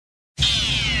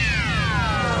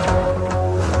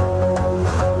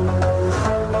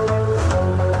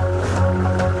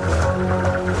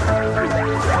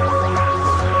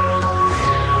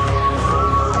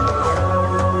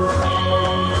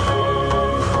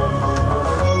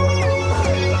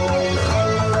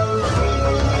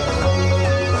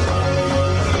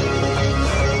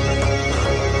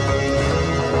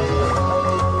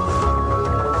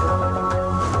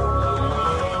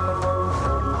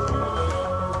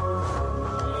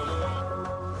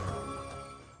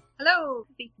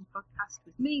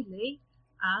me, Leigh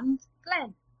and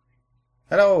Glenn.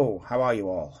 Hello, how are you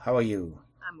all? How are you?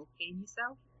 I'm okay, and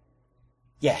yourself?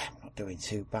 Yeah, not doing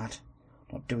too bad.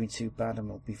 Not doing too bad,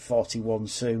 and I'll be 41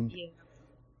 soon. Yeah,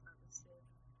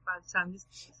 by the time this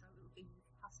comes out, it'll be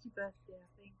past your birthday, I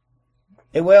think.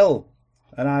 It will,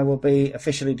 and I will be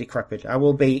officially decrepit. I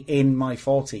will be in my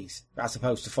 40s, as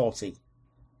opposed to 40.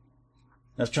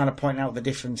 I was trying to point out the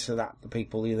difference to that to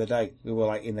people the other day who were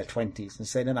like in their 20s and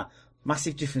saying, no,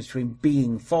 massive difference between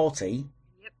being 40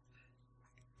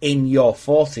 in your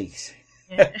 40s.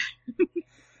 Yeah.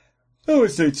 Oh,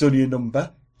 it's only a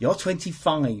number. You're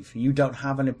 25. You don't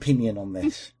have an opinion on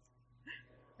this.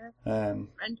 Friend of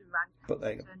mine but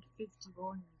there you go. turned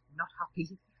 51, not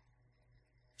happy.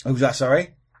 Who's that,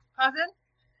 sorry? Pardon?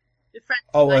 The friend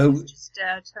Oh, of mine who? who's just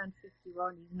turned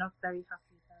 51, he's not very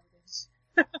happy about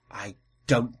it. I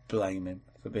don't blame him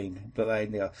for being. But there you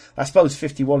go. I suppose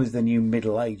 51 is the new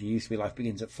middle age. It used to be life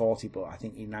begins at 40, but I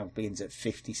think it now begins at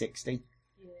 50, 60.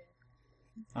 Yeah.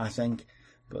 I think.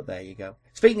 But there you go.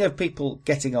 Speaking of people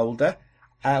getting older,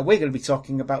 we're going to be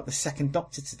talking about the Second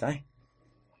Doctor today.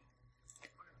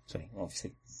 So,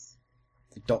 obviously,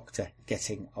 the Doctor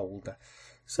getting older.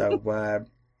 So,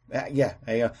 yeah,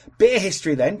 a bit of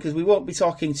history then, because we won't be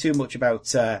talking too much about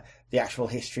the actual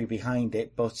history behind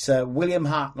it. But William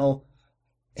Hartnell,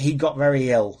 he got very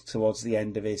ill towards the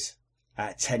end of his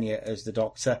tenure as the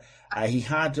Doctor. He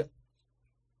had...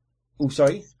 Oh,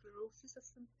 sorry?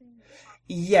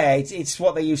 Yeah, it's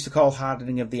what they used to call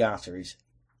hardening of the arteries.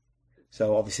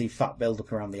 So obviously fat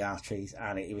build-up around the arteries,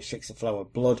 and it restricts the flow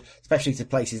of blood, especially to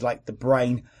places like the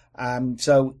brain.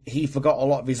 So he forgot a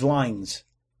lot of his lines.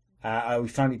 We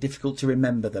found it difficult to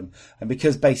remember them. And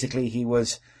because basically he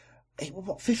was,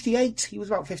 58? He was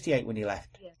about 58 when he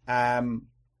left. Yeah.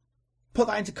 Put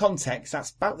that into context,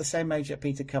 that's about the same age that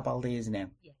Peter Capaldi is now.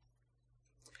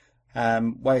 Yeah.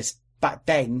 Whereas back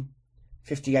then,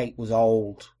 58 was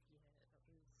old.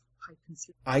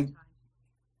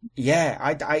 He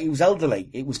was elderly.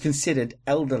 It was considered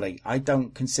elderly. I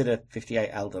don't consider 58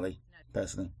 elderly,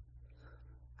 personally.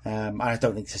 I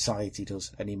don't think society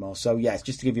does anymore. So, yes,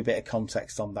 just to give you a bit of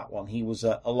context on that one. He was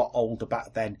a lot older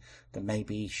back then than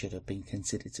maybe he should have been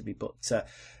considered to be. But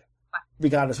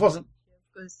regardless, wasn't... I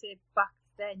was going to say, back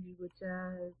then you would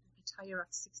retire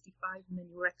at 65 and then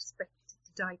you were expected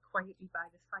to die quietly by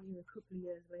the fire a couple of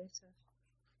years later.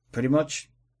 Pretty much.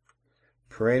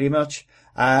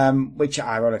 Which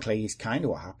ironically is kind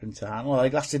of what happened to Hartnell. Well, he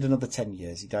lasted another 10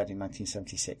 years. He died in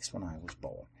 1976 when I was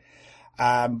born.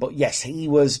 But yes, he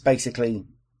was basically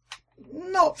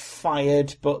not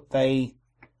fired, but they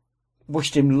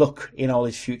wished him luck in all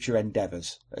his future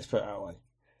endeavours. Let's put it that way.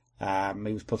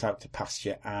 He was put out to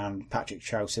pasture, and Patrick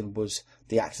Troughton was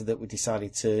the actor that we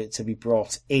decided to be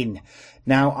brought in.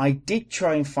 Now, I did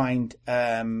try and find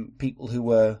people who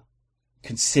were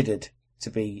considered to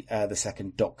be the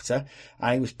Second Doctor,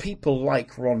 and it was people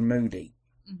like Ron Moody.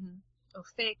 Mm-hmm. Oh,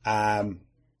 fake. Ron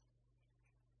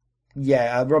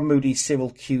Moody,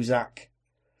 Cyril Cusack,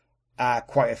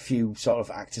 quite a few sort of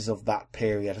actors of that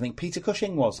period. I think Peter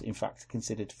Cushing was, in fact,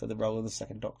 considered for the role of the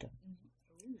Second Doctor.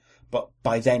 Mm-hmm. But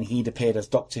by then he'd appeared as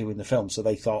Doctor Who in the film, so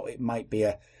they thought it might be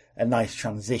a nice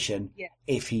transition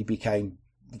if he became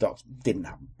the Doctor. Didn't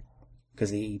happen, because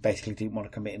he basically didn't want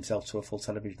to commit himself to a full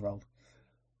television role.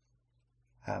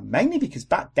 Mainly because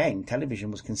back then television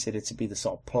was considered to be the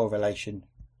sort of poor relation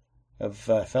of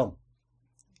film.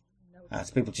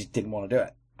 So people just didn't want to do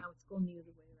it. Now it's gone the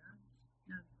other way around.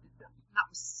 No, that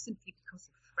was simply because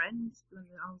of Friends, when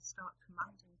they all start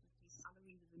commanding these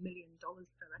salaries of $1 million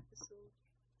per episode.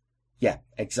 Yeah,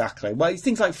 exactly. Well,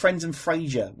 things like Friends and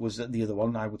Frasier was the other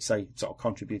one I would say sort of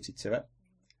contributed to it.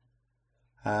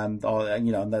 And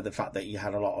the fact that you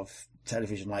had a lot of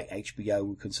television like HBO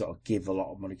who can sort of give a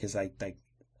lot of money because they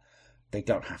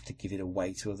don't have to give it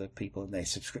away to other people and they're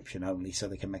subscription only, so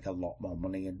they can make a lot more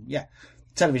money. And yeah,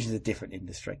 television is a different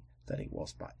industry than it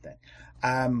was back then.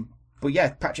 But yeah,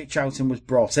 Patrick Troughton was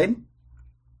brought in.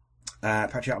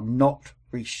 Patrick, I'm not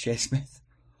Reece Shearsmith.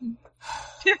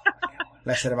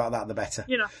 Less said about that, the better.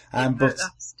 You're not but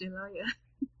that still, are you?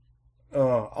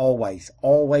 Oh,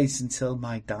 always until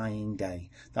my dying day.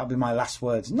 That'll be my last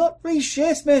words. Not Reece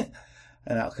Shearsmith.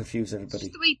 And that'll confuse everybody.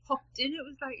 Just the way he popped in, it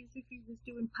was like as if he was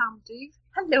doing Pam Dave.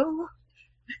 Hello.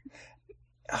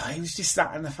 It was just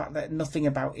that, and the fact that nothing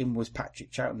about him was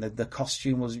Patrick Troughton. The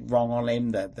costume was wrong on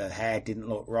him. The hair didn't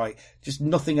look right. Just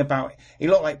nothing about it. He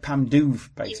looked like Pam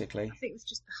Douve, basically. I think it was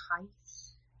just the height.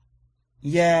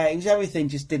 Yeah, it was everything.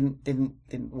 Just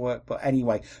didn't work. But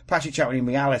anyway, Patrick Troughton in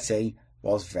reality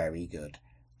was very good.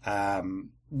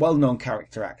 Well-known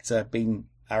character actor, been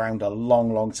around a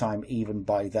long, long time, even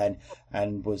by then,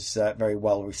 and was very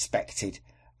well respected.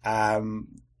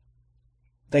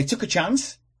 They took a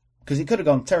chance, because it could have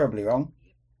gone terribly wrong,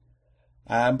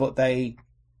 but they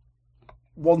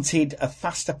wanted a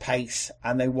faster pace,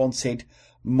 and they wanted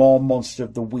more Monster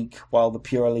of the Week, while the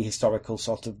purely historical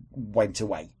sort of went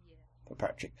away for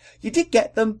Patrick. You did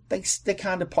get them, they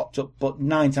kind of popped up, but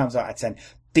 9 times out of 10,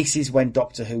 this is when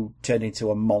Doctor Who turned into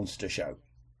a monster show.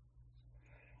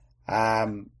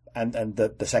 And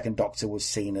the second Doctor was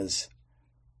seen as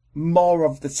more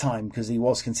of the time, because he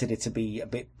was considered to be a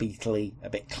bit beetly, a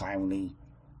bit clowny.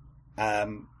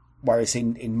 Whereas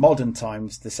in modern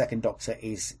times, the second Doctor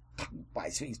is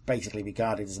he's basically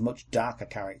regarded as a much darker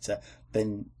character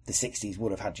than the 60s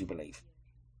would have had you believe.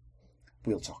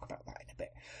 We'll talk about that in a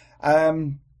bit.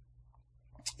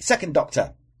 Second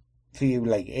Doctor for you,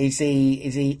 Leigh. Is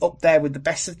he up there with the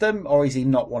best of them, or is he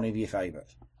not one of your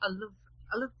favourites? I love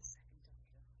the second Doctor,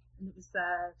 and it was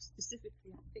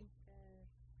specifically, I think,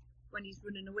 when he's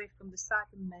running away from the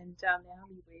Cybermen down the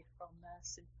alleyway from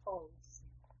St Paul's.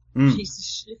 He's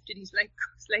just lifted his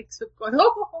legs up, going,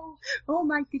 oh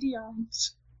my giddy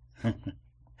aunt.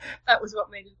 That was what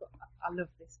made me go, I love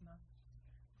this man.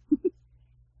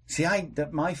 See,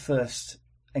 my first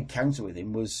encounter with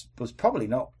him was probably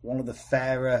not one of the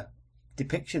fairer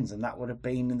depictions, and that would have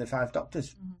been in the Five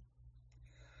Doctors.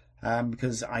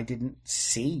 Because I didn't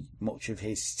see much of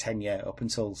his tenure up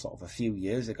until sort of a few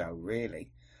years ago,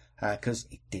 really, because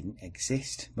it didn't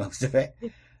exist, most of it.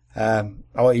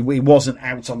 He wasn't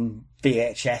out on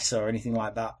VHS or anything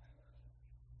like that.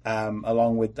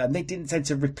 Along with, and they didn't tend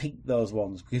to repeat those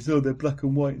ones because they're black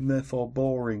and white and therefore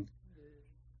boring.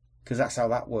 Because that's how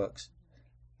that works.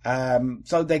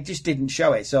 So they just didn't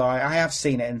show it. So I have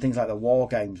seen it in things like the War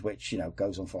Games, which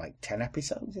goes on for like 10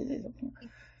 episodes. Is it?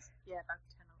 Yeah, about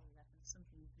 10 or 11,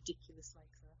 something ridiculous like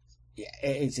that. Yeah,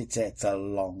 it's a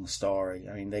long story.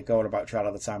 I mean, they go on about Trial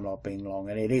of the Time Lord being long,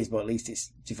 and it is, but at least it's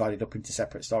divided up into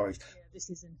separate stories. Yeah, this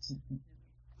isn't.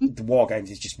 The War Games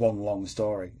is just one long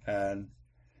story, and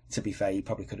to be fair, you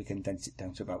probably could have condensed it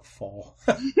down to about 4.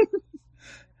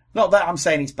 Not that I'm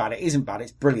saying it's bad. It isn't bad.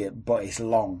 It's brilliant, but it's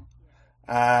long.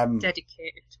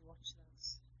 Dedicated to watch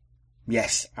those.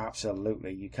 Yes,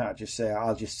 absolutely. You can't just say,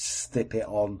 I'll just slip it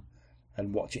on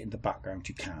and watch it in the background.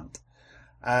 You can't.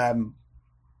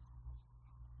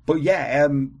 But yeah,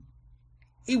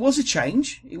 it was a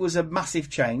change. It was a massive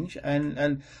change.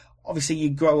 And obviously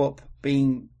you grow up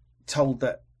being told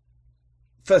that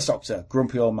first Doctor,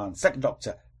 grumpy old man, second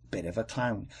Doctor, bit of a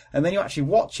clown. And then you actually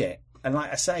watch it. And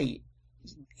like I say,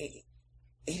 it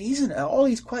isn't at all.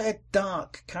 He's quite a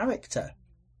dark character.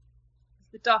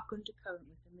 There's the dark undercurrent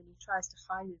with him, and he tries to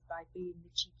hide it by being the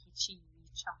cheeky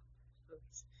chap. But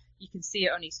you can see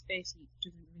it on his face. He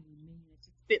doesn't really mean it. It's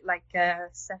a bit like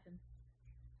 7.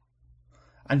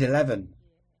 And 11.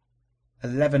 Yeah.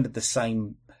 11 had the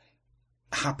same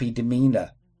happy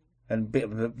demeanour and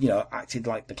bit of acted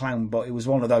like the clown, but it was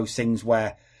one of those things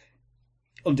where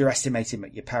underestimate him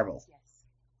at your peril.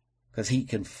 Because he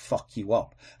can fuck you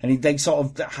up. And they sort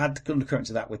of had undercurrents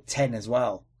of that with 10 as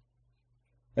well.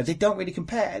 But they don't really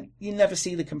compare. You never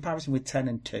see the comparison with 10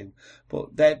 and 2.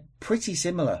 But they're pretty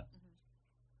similar.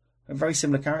 They're very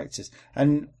similar characters.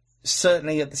 And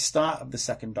certainly at the start of the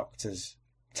second Doctor's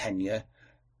tenure,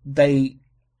 they,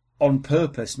 on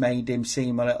purpose, made him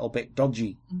seem a little bit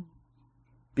dodgy.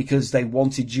 Because they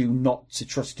wanted you not to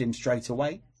trust him straight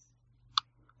away.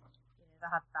 Yeah, they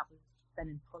had that with Ben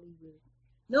and Polly, really.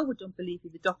 No, we don't believe you,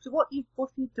 the Doctor. What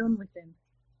have you done with him?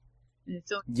 And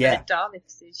it's only the Dalek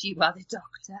says, you are the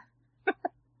Doctor.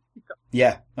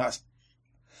 Yeah, that's...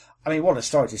 I mean, what a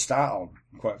story to start on,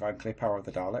 quite frankly, Power of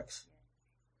the Daleks.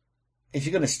 If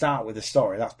you're going to start with a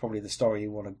story, that's probably the story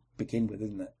you want to begin with,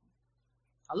 isn't it?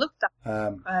 I looked at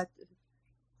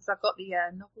because I got the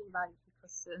novel like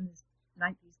because in the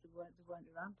 90s they weren't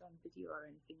around on video or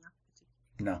anything that particular.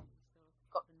 No. So I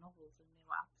got the novels and they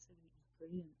were absolutely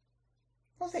brilliant.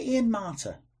 Was it Ian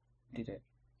Marter did it?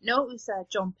 No, it was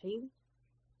John Peel.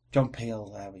 John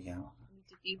Peel, there we go. He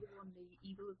did the other one, The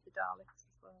Evil of the Daleks,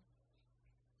 as well.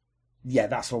 Yeah,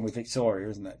 that's one with Victoria,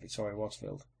 isn't it? Victoria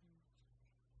Wasfield.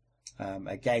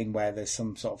 Again, where there's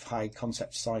some sort of high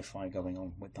concept sci-fi going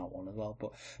on with that one as well.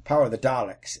 But Power of the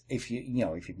Daleks, if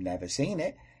you've never seen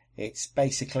it, it's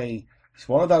basically it's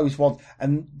one of those ones.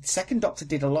 And Second Doctor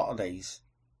did a lot of these,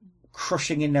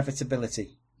 crushing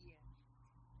inevitability.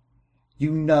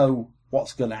 You know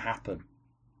what's going to happen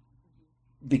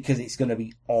because it's going to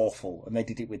be awful. And they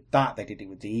did it with that. They did it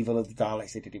with The Evil of the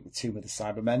Daleks. They did it with Tomb of the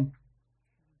Cybermen.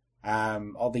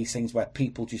 All these things where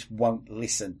people just won't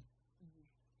listen.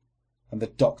 And the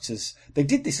doctors, they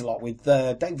did this a lot with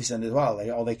Davison as well.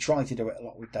 They try to do it a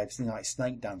lot with Davison, like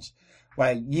snake dance,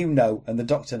 where you know, and the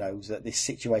doctor knows that this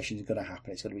situation is going to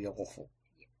happen. It's going to be awful.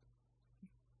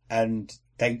 And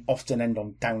they often end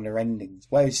on downer endings,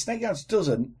 whereas snake dance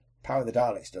doesn't. Power of the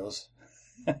Daleks does.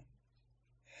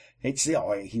 It's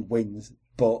he wins,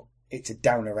 but it's a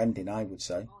downer ending, I would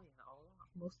say. Oh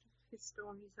yeah, most of his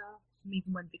stories are.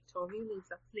 Even when Victoria leaves,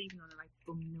 that's leaving on a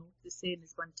bum note, the same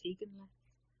as when Tegan left.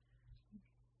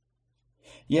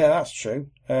 Yeah, that's true.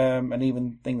 And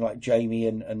even things like Jamie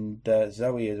and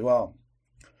Zoe as well.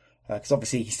 Because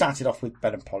obviously he started off with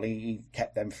Ben and Polly. He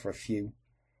kept them for a few.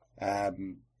 I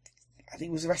think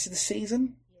it was the rest of the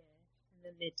season. Yeah, and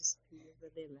then they disappeared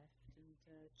where they left, and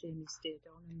Jamie stayed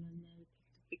on, and then they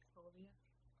picked up Victoria.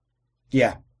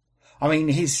 Yeah. I mean,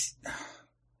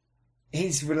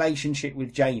 his relationship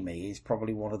with Jamie is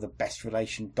probably one of the best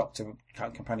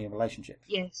doctor-companion relationships.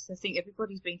 Yes, I think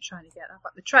everybody's been trying to get that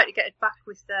back. They tried to get it back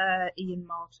with Ian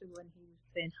Martin when he was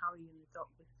playing Harry in the doc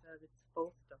with the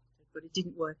fourth Doctor, but it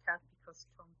didn't work out because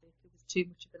Tom Baker was too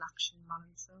much of an action man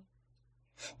himself.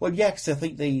 Well, yeah, because I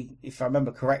think if I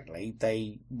remember correctly,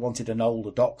 they wanted an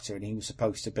older Doctor, and he was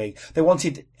supposed to be. They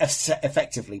wanted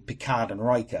effectively Picard and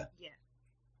Riker. Yeah.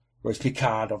 Whereas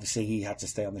Picard, obviously, he had to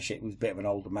stay on the ship. He was a bit of an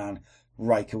older man.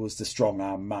 Riker was the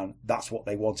strong-arm man. That's what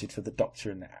they wanted for the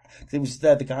Doctor. And it was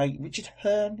the guy, Richard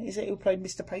Hearn, is it, who played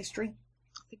Mr. Pastry?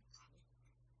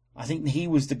 I think he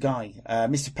was the guy.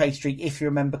 Mr. Pastry, if you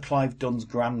remember Clive Dunn's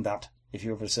granddad, if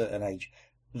you're of a certain age,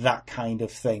 that kind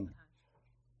of thing.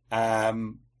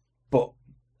 But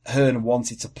Hearn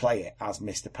wanted to play it as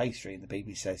Mr. Pastry, and the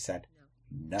BBC said,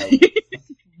 no.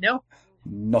 No.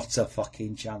 Not a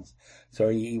fucking chance. So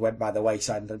he went by the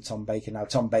wayside and done Tom Baker. Now,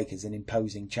 Tom Baker's an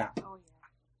imposing chap. Oh, yeah.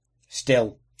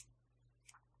 Still.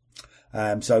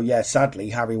 So, yeah, sadly,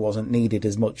 Harry wasn't needed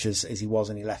as much as he was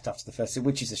when he left after the first,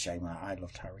 which is a shame. I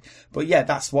loved Harry. But, yeah,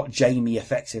 that's what Jamie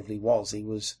effectively was. He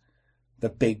was the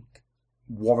big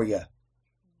warrior.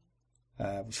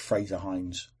 It was Fraser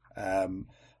Hines. And,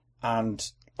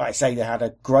 like I say, they had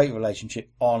a great relationship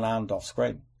on and off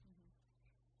screen.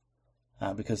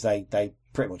 Because they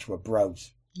pretty much were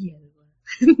bros. Yeah,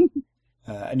 they were.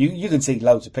 And you can see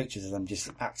loads of pictures of them just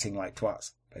acting like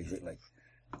twats, basically.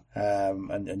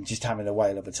 And just having a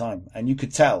whale of a time. And you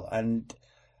could tell. And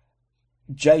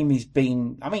Jamie's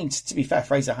been... I mean, to be fair,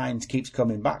 Fraser Hines keeps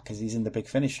coming back because he's in the Big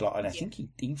Finish lot. And I think he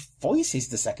voices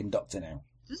the second Doctor now.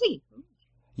 Does he?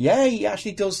 Yeah, he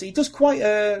actually does. He does quite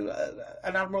an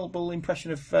admirable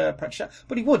impression of Patrick Stewart.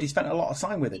 But he spent a lot of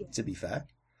time with it, to be fair.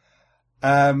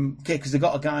 Because they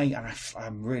got a guy, and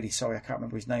I'm really sorry, I can't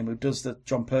remember his name, who does the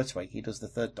John Pertwee. He does the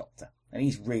third Doctor, and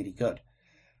he's really good.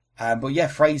 But yeah,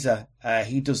 Fraser,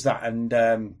 he does that, and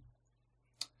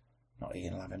not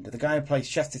Ian Lavender, the guy who plays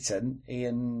Chesterton,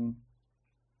 Ian.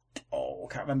 Oh,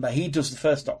 I can't remember. He does the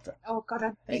first Doctor. Oh God, I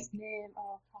know his name.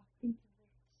 Oh, I can't think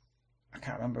of it. I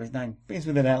can't remember his name. Begins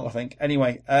with an L, I think.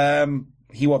 Anyway,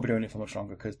 he won't be doing it for much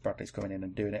longer because Bradley's coming in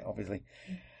and doing it, obviously.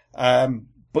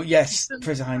 But yes,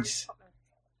 Fraser Hines.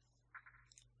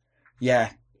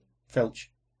 Yeah, Filch.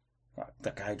 Right,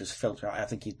 that guy who does Filch. I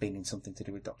think he's been in something to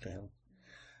do with Dr. Hill.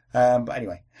 But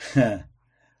anyway.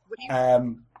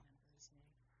 William.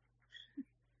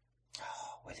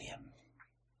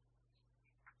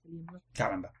 Can't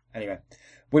remember. Anyway.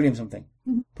 William something.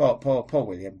 Poor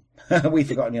William. We've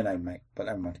forgotten your name, mate. But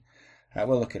never mind.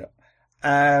 We'll look it up.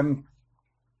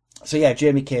 So yeah,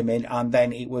 Jamie came in, and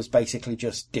then it was basically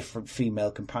just different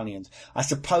female companions. I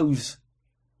suppose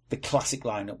the classic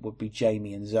lineup would be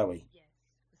Jamie and Zoe. Yes,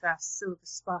 with our silver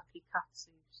sparkly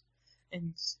catsuit.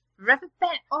 And Forever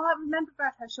Bent. Oh, I remember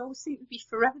about her. She always seemed to be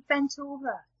forever bent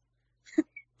over.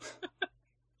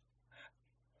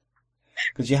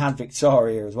 Because you had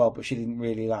Victoria as well, but she didn't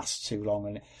really last too long.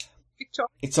 And Victoria.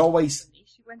 It's always...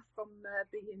 She went from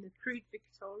being a prude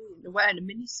Victorian to wearing a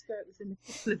miniskirt within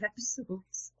a couple of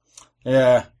episodes.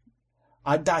 Yeah.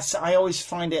 I always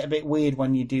find it a bit weird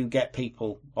when you do get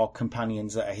people or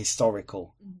companions that are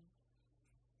historical. Mm-hmm.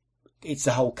 It's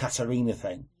the whole Katarina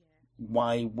thing. Yeah.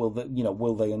 Why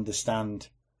will they understand?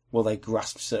 Will they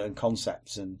grasp certain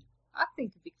concepts? And I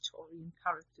think a Victorian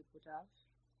character would have.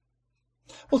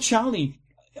 Well, Charlie,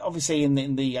 obviously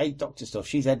in the Eighth Doctor stuff,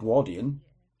 she's Edwardian.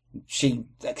 Yeah. She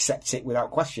accepts it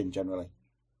without question, generally.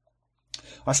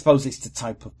 I suppose it's the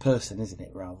type of person, isn't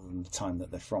it, rather than the time that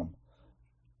they're from.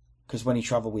 Because when he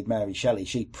travelled with Mary Shelley,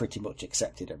 she pretty much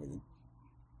accepted everything.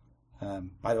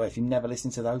 By the way, if you've never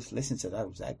listened to those, listen to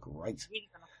those. They're great. Really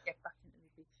gonna have to get back into the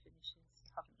Big Finishes.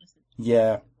 I haven't listened to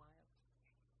yeah.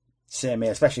 Same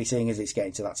here, especially seeing as it's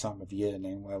getting to that time of year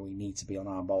now where we need to be on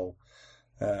our ball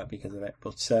because of it.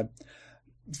 But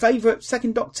Favourite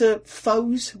Second Doctor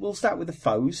foes? We'll start with the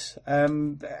foes.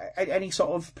 Any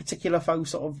sort of particular foe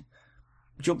sort of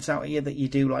jumps out at you that you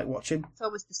do like watching? It's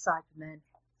always the Cybermen.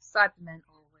 Cybermen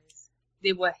always.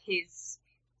 They were his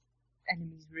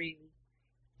enemies, really.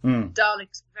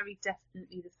 Daleks very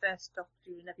definitely the first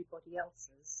Doctor and everybody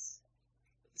else's.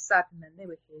 But the Cybermen, they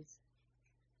were his.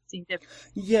 Seemed every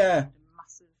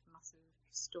massive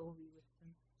story with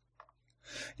them.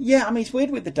 Yeah, I mean it's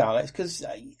weird with the Daleks because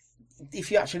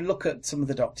if you actually look at some of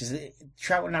the Doctors,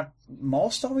 Troughton had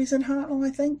more stories than Hartnell,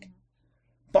 I think.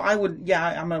 But I would,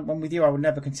 I'm with you. I would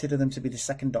never consider them to be the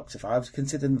Second Doctor. I would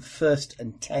consider them first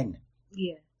and 10.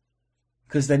 Yeah.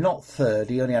 Because they're not third.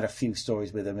 He only had a few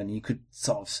stories with them, and you could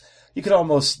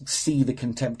almost see the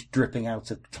contempt dripping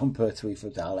out of Tom Pertwee for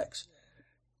Daleks.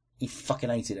 He fucking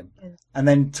hated him. Yeah. And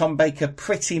then Tom Baker,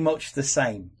 pretty much the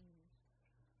same.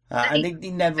 And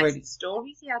he never really...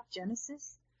 stories. He had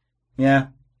Genesis. Yeah.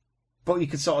 But you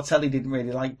could sort of tell he didn't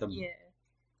really like them.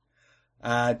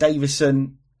 Yeah.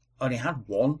 Davison only had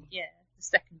one. Yeah, the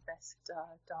second best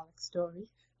Dalek story.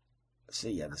 So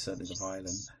yeah, the Servants of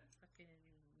Ireland.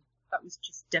 That was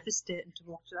just devastating to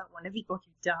watch that one.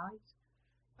 Everybody died.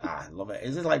 I love it.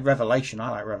 Is it like Revelation? I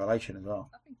like Revelation as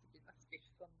well. I think that's a bit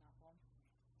fun,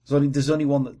 that one. There's only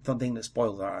one thing that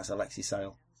spoils that. That's Alexei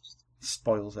Sale.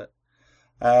 Spoils it.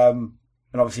 And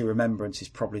obviously Remembrance is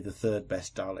probably the third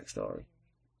best Dalek story,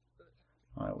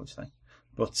 I would say.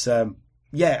 But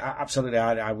yeah, absolutely,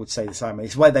 I would say the same.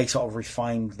 It's where they sort of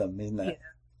refined them, isn't it? Yeah.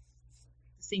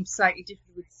 It seems slightly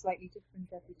different every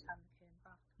time they came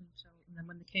back. And then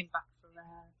when they came back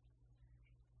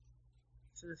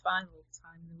for the final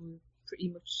time, they were pretty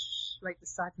much like the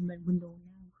Cybermen we know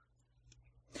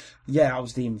now. Yeah, that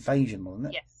was the Invasion, wasn't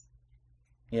it? Yes.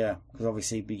 Yeah, because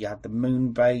obviously you had the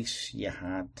Moon Base, you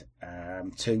had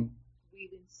Tomb.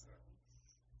 Wheel in Space.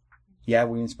 Yeah,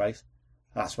 Wheel in Space.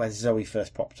 That's where Zoe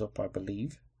first popped up, I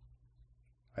believe.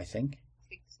 I think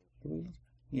so.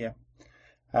 Yeah.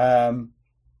 And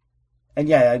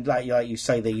yeah, like you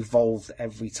say, they evolved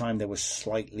every time they were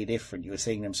slightly different. You were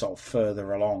seeing them sort of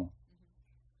further along.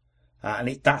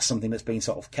 And that's something that's been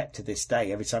sort of kept to this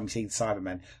day. Every time you see the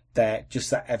Cybermen, they're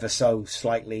just that ever so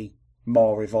slightly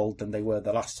more evolved than they were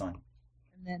the last time.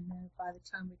 And then by the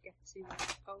time we get to you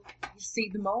see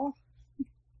them all.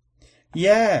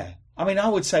 Yeah. I mean, I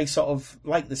would say sort of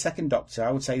like the Second Doctor,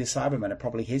 I would say the Cybermen are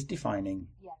probably his defining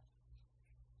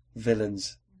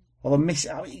villains. Although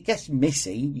I guess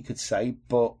Missy, you could say,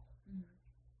 but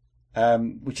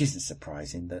which isn't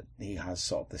surprising that he has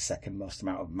sort of the second most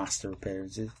amount of Master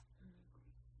appearances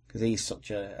because he's such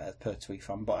a Pertwee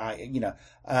fan. But the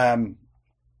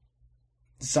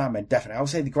Cybermen definitely. I would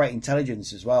say the Great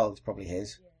Intelligence as well is probably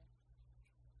his,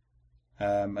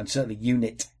 and certainly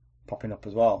Unit popping up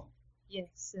as well.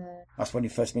 Yes, that's when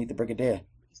you first meet the Brigadier.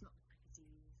 He's not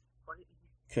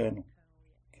the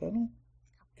Brigadier.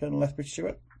 Colonel Lethbridge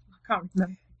Stewart. I can't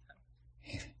remember.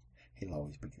 He'll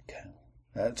always be the Colonel.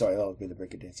 He'll always be the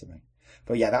Brigadier to me.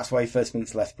 But yeah, that's where he first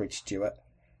meets Lethbridge Stewart.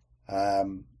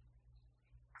 And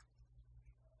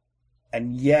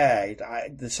yeah,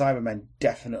 the Cybermen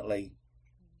definitely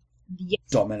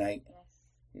dominate.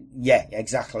 Yeah,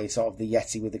 exactly. Sort of the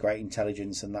Yeti with the Great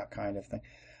Intelligence and that kind of thing.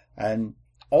 And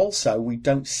also, we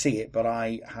don't see it, but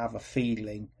I have a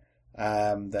feeling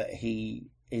that he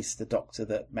is the Doctor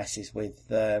that messes with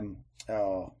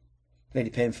Lady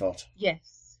Painfort.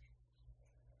 Yes.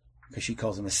 Because she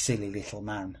calls him a silly little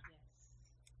man.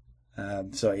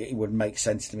 So it would make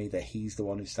sense to me that he's the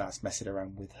one who starts messing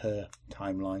around with her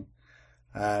timeline.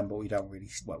 But we don't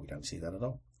see that at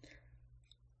all.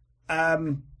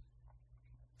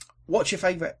 What's your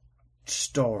favourite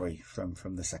story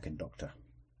from the Second Doctor?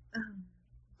 I'm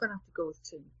going to have to go with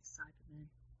Tomb of the Cybermen.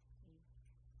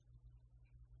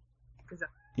 Because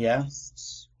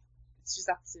it's just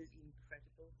absolutely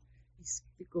incredible.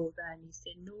 They go there and you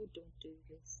say, no, don't do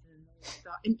this. And they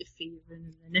start interfering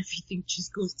and then everything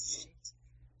just goes to shit.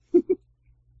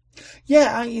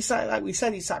 Yeah, it's like we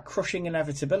said, it's that crushing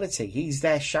inevitability. He's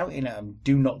there shouting at them,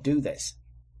 do not do this.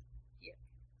 Yeah.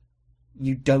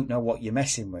 You don't know what you're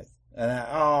messing with.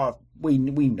 We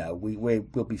know,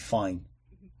 we'll be fine.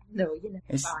 No, you're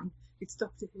never fine. It's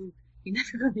Doctor Who. You're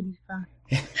never going to be fine.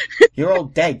 You're all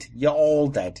dead. You're all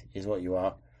dead, is what you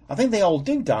are. I think they all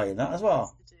do die in that as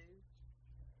well. Yes,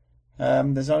 they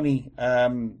do. There's only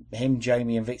him,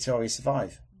 Jamie, and Victoria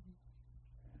survive.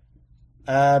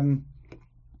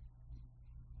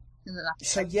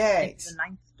 So yeah, it's the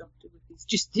ninth Doctor with this.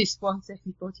 Just this once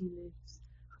everybody lives.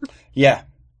 Yeah.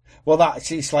 Well,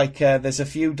 it's like there's a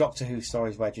few Doctor Who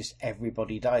stories where just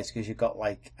everybody dies because you've got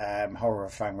like Horror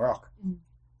of Fang Rock.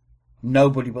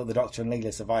 Nobody but the Doctor and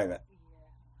Leela survive it.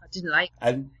 didn't like it.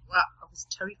 And Well, I was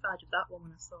terrified of that one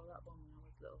when I saw that one when I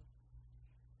was little.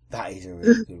 that is a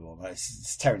really good one.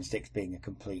 It's Terrence Dicks being a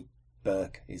complete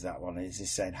Burke, is that one. It's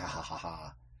just saying, ha ha ha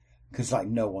ha. Because, like,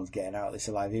 no one's getting out of this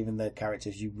alive, even the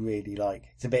characters you really like.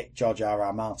 It's a bit George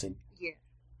R.R. Martin.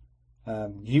 Yeah.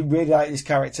 You really like this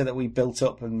character that we built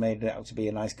up and made it out to be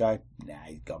a nice guy? Nah,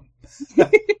 he's gone.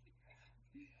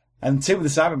 And Two of the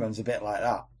Cybermen's a bit like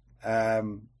that.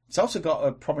 It's also got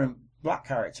a prominent black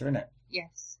character in it.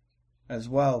 Yes. As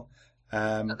well.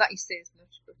 Not that you say as much,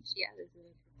 but yeah, there's a...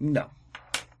 No.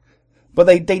 But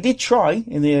they did try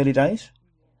in the early days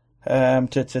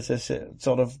to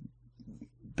sort of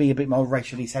be a bit more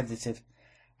racially sensitive,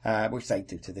 which they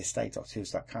do to this day. Doctor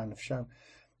Who's that kind of show.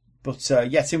 But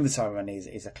yeah, Tomb of the Cybermen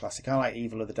is a classic. I like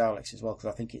Evil of the Daleks as well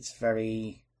because I think it's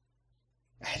very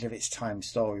ahead of its time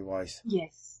story-wise.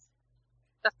 Yes.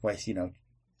 Where it's, Victorian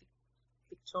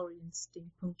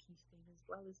steampunky thing as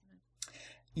well, isn't it?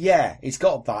 Yeah, it's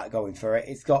got that going for it.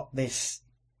 It's got this...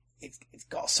 It's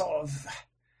got sort of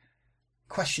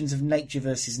questions of nature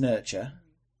versus nurture.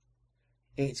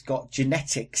 It's got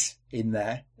genetics in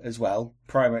there as well.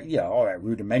 Primary, all right,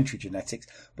 rudimentary genetics,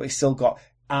 but it's still got,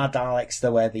 are Daleks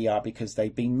the way they are because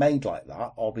they've been made like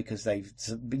that, or because they've,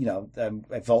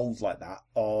 evolved like that,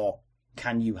 or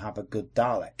can you have a good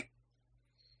Dalek?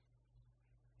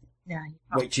 No,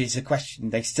 which is a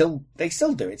question they still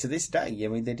do it to this day. I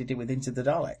mean, they did it with Into the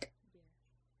Dalek,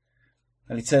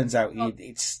 and it turns out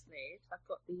it's. I've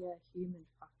got the human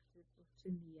factor, but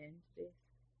in the end, they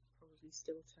probably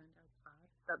still turned out bad.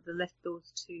 That they left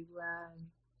those two.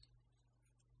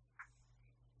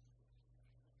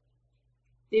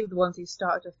 They were the ones who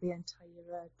started off the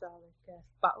entire Dalek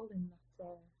battle in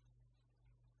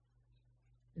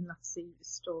that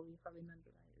story, if I remember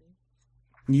rightly.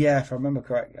 Yeah, if I remember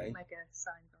correctly. Mega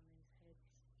signs on his head,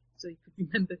 so you could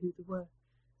remember who they were.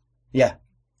 Yeah.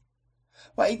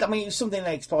 Well, I mean, it's something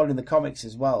they explored in the comics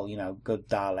as well, good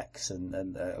Daleks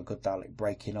and a good Dalek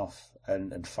breaking off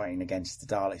and fighting against the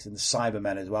Daleks. And the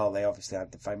Cybermen as well. They obviously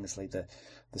had famously the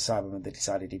Cybermen, they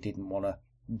decided he didn't want to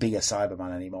be a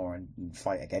Cyberman anymore and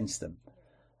fight against them.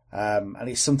 And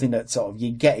it's something that sort of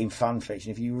you get in fan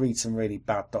fiction. If you read some really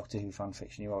bad Doctor Who fan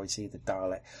fiction, you always see the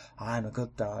Dalek. I'm a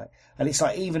good Dalek. And it's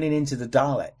like, even in Into the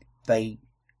Dalek, they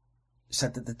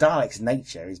said that the Dalek's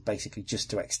nature is basically just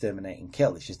to exterminate and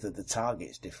kill. It's just that the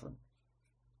target's different.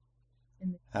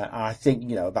 I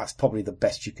think, that's probably the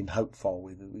best you can hope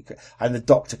for. And the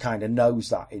Doctor kind of knows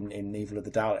that in Evil of the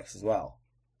Daleks as well.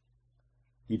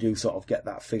 You do sort of get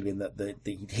that feeling that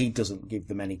he doesn't give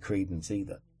them any credence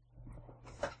either.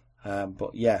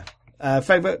 But yeah.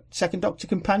 Favourite Second Doctor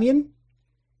companion?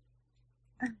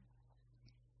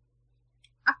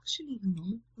 Actually,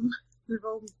 none of them. They're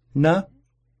all... No?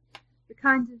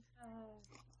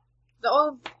 They're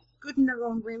all good in their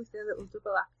own way with their little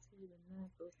double act here and there,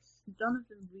 but none of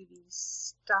them really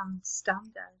stand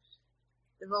out.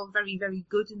 They're all very, very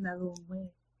good in their own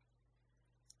way.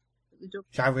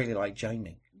 I really like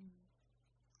Jamie.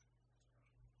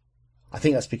 I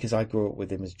think that's because I grew up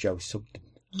with him as Joe Sugden.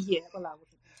 Yeah, well, I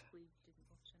wouldn't. We didn't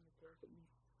watch any of it,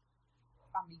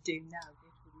 but family do now.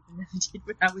 We never did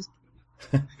when I was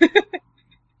a kid.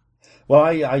 Well,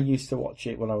 I used to watch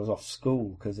it when I was off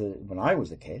school, because when I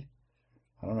was a kid,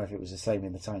 I don't know if it was the same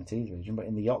in the Tyne Tees region, but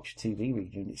in the Yorkshire TV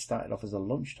region, it started off as a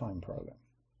lunchtime programme.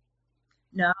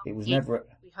 No. It was never...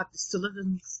 We had the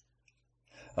Sullivans.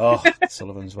 Oh,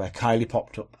 Sullivans, where Kylie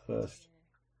popped up first,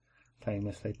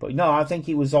 famously. But no, I think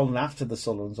he was on after the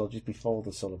Sullivans or just before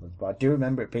the Sullivans. But I do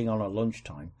remember it being on at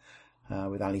lunchtime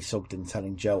with Ali Sugden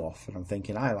telling Joe off. And I'm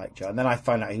thinking, I like Joe. And then I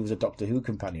found out he was a Doctor Who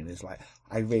companion. It's like,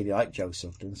 I really like Joe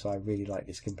Sugden, so I really like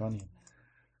this companion.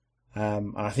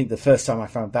 And I think the first time I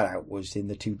found that out was in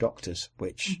The Two Doctors,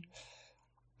 which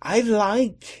I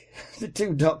like The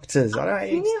Two Doctors. I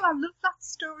love that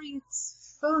story.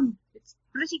 It's fun. It's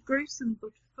pretty gruesome,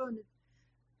 but fun.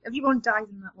 Everyone dies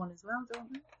in that one as well,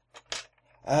 don't they?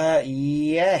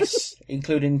 Yes,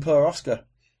 including poor Oscar.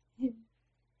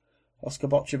 Oscar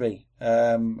Botcherby,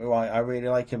 who I really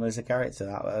like him as a character.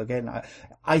 Again,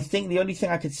 I think the only thing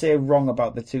I could say wrong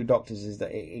about The Two Doctors is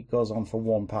that it goes on for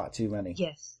one part too many.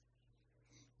 Yes.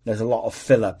 There's a lot of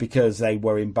filler because they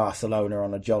were in Barcelona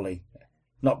on a jolly.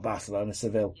 Not Barcelona,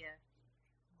 Seville. Yeah.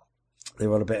 They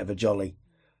were on a bit of a jolly.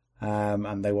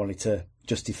 And they wanted to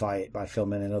justify it by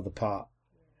filming another part.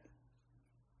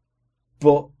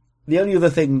 But the only other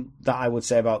thing that I would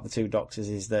say about The Two Doctors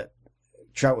is that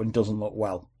Troughton doesn't look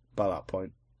well by that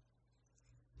point.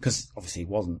 Because obviously he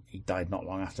wasn't. He died not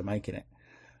long after making it.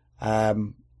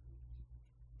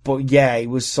 But yeah, it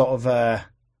was sort of a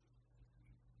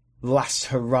last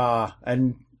hurrah.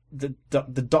 And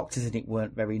the doctors in it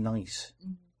weren't very nice.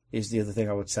 Is the other thing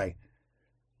I would say.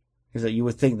 Is that you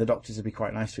would think the doctors would be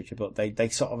quite nice to each other, but they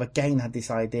sort of again had this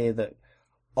idea that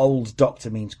old doctor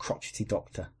means crotchety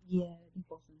doctor. Yeah, he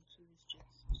wasn't.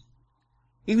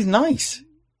 He was nice,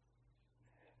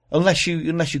 unless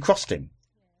you crossed him.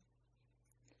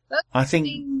 Yeah. I think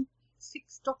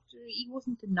Sixth Doctor, he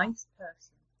wasn't a nice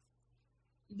person.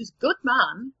 He was a good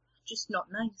man, just not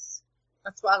nice.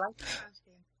 That's what I liked about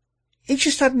him. He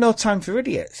just had no time for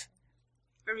idiots.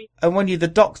 And when you're the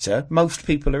Doctor, most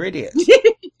people are idiots.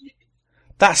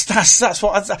 That's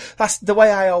the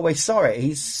way I always saw it.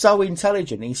 He's so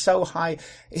intelligent. He's so high.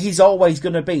 He's always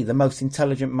going to be the most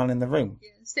intelligent man in the room. Yeah,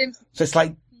 same. So it's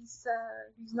like he's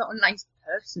not a nice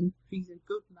person. He's a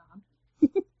good man.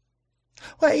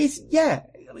 Well, I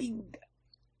mean,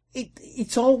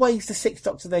 it's always the Sixth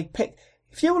Doctor they pick.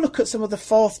 If you look at some of the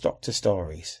Fourth Doctor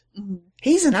stories,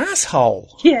 he's an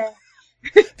asshole. Yeah.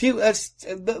 If you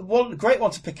the one great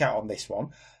one to pick out on this one,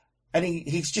 and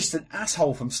he's just an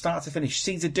asshole from start to finish.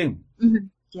 Seeds of Doom.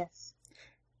 Yes.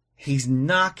 He's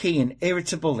narky and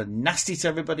irritable and nasty to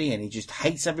everybody, and he just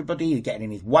hates everybody. He's getting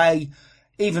in his way.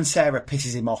 Even Sarah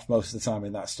pisses him off most of the time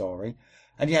in that story.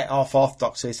 And yet our Fourth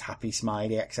Doctor is happy,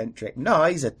 smiley, eccentric. No,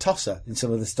 he's a tosser in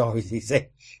some of the stories he's in.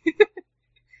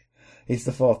 He's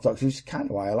the Fourth Doctor, which is kind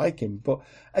of why I like him. But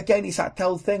again, it's that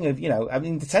whole thing of, I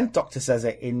mean, the 10th Doctor says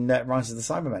it in Rise of the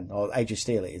Cybermen, or Age of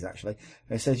Steel it is actually.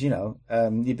 It says, you'd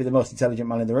be the most intelligent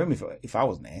man in the room if I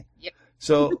wasn't here. Yep.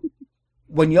 So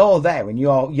when you're there and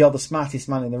you're the smartest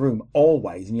man in the room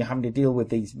always, and you're having to deal with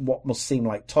these what must seem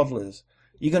like toddlers,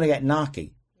 you're going to get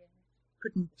narky. Yeah.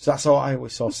 Couldn't. So that's all I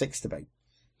always saw Six to be.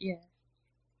 Yeah.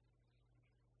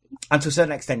 And to a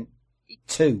certain extent,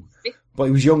 2. But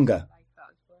he was younger.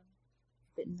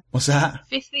 What's that?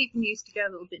 Fifth even used to get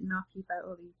a little bit narky about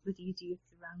all these bloody idiots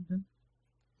around him.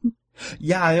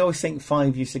 Yeah, I always think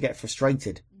 5 used to get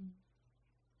frustrated.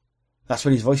 That's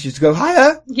when his voice used to go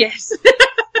higher. Yes.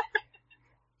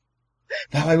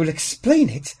 Now I will explain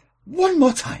it one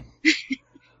more time.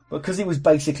 Because he was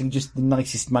basically just the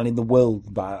nicest man in the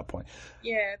world by that point.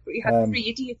 Yeah, but he had 3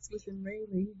 idiots with him,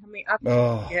 really. I mean,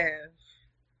 yeah.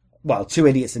 Well, 2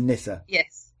 idiots and Nissa.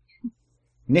 Yes.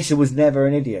 Nissa was never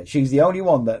an idiot. She's the only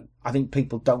one that I think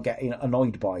people don't get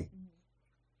annoyed by.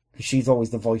 Because she's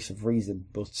always the voice of reason.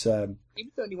 But he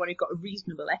was the only one who got a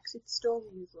reasonable exit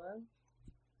story as well.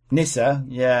 Nissa,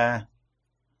 yeah.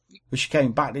 But she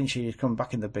came back, didn't she? She's come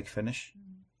back in the Big Finish.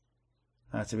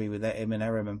 To be with him and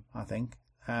Ehrman, I think.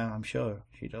 I'm sure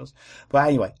she does. But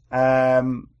anyway,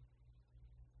 the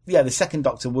second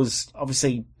Doctor was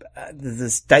obviously,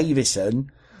 there's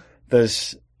Davison,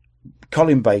 there's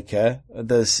Colin Baker,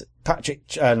 there's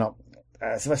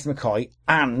Sylvester McCoy,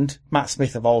 and Matt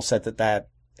Smith have all said that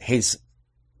he's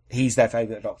their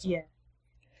favourite Doctor. Yeah.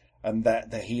 And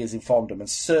that he has informed them, and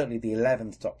certainly the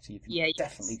 11th Doctor, you can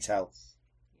definitely tell.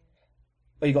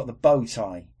 Well, you've got the bow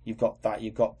tie, you've got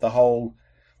the whole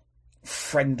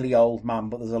friendly old man,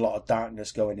 but there's a lot of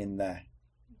darkness going in there.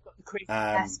 You've got the creepy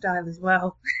hairstyle as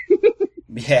well.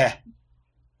 Yeah.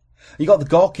 You got the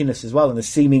gawkiness as well, and the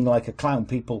seeming like a clown.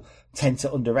 People tend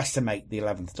to underestimate the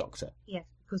 11th Doctor. Yeah,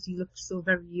 because he looks so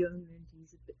very young and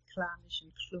he's a bit clownish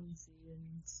and clumsy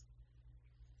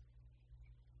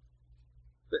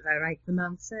But like the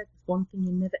man said, there's one thing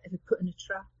you never ever put in a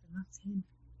trap, and that's him.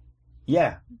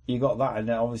 Yeah, you got that, and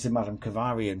obviously Madame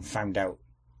Kavarian found out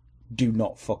do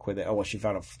not fuck with it. Oh, well, she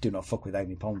found out do not fuck with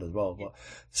Amy Pond as well, but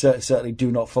certainly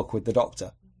do not fuck with the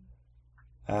Doctor.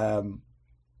 But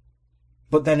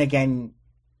then again,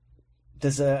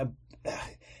 there's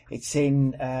it's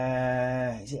in,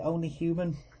 is it Only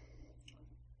Human?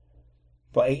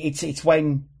 But it's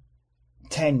when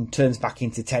 10 turns back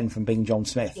into 10 from being John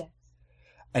Smith. Yeah.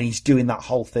 And he's doing that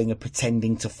whole thing of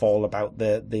pretending to fall about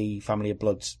the Family of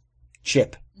Blood's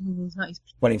ship.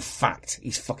 When in fact,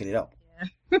 he's fucking it up.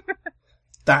 Yeah.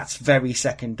 That's very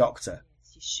second Doctor.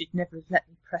 Yes, you should never have let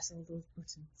me press all those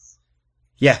buttons.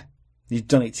 Yeah. You've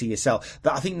done it to yourself.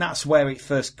 I think that's where it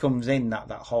first comes in, that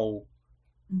whole,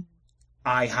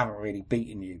 I haven't really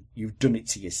beaten you. You've done it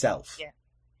to yourself. Yeah.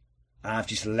 And I've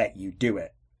just let you do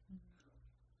it.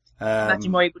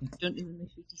 Imagine what he would have done to them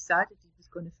if he decided he was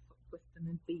going to fuck with them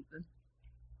and beat them.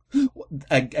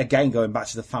 Again, going back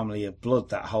to the Family of Blood,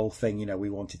 that whole thing, we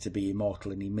wanted to be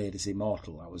immortal and he made us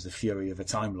immortal. That was the fury of a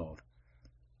Time Lord.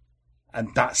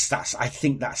 And that's I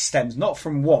think that stems not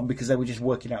from one, because they were just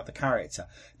working out the character.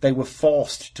 They were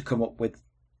forced to come up with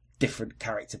different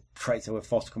character traits. They were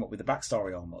forced to come up with a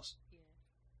backstory almost. Yeah.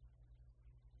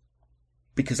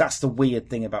 Because that's the weird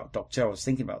thing about Doctor Who. I was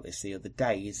thinking about this the other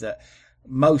day, is that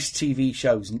most TV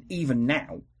shows, and even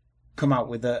now, come out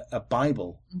with a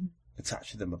Bible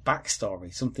attached to them, a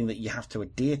backstory, something that you have to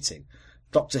adhere to.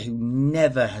 Doctor Who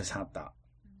never has had that.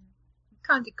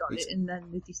 Kind of got it, and then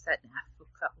they just said, nah, fuck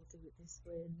that, we'll do it this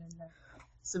way, and then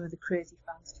some of the crazy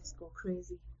fans just go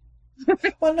crazy.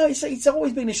 Well, no, it's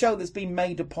always been a show that's been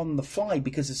made upon the fly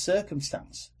because of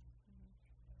circumstance.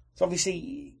 So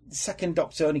obviously, the second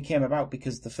Doctor only came about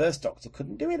because the first Doctor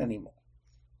couldn't do it anymore.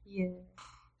 Yeah.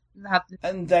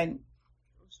 And then...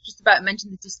 I was just about to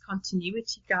mention the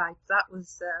discontinuity guide. That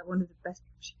was one of the best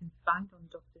books you can find on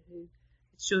Doctor Who.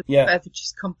 It showed you ever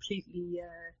just completely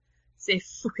say,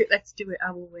 fuck it, let's do it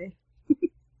our way.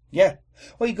 Yeah.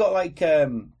 Well, you got like...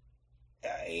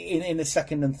 in the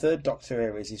second and third Doctor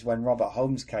eras is when Robert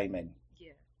Holmes came in.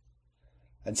 Yeah.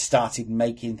 And started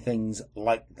making things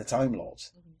like the Time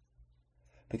Lords. Mm-hmm.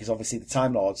 Because obviously the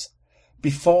Time Lords,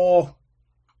 before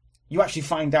you actually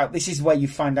find out, this is where you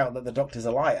find out that the Doctor's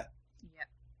a liar. Yeah.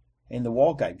 In the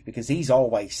War Games, because he's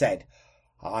always said,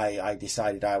 I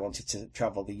decided I wanted to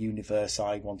travel the universe,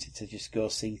 I wanted to just go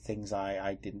see things,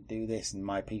 I didn't do this, and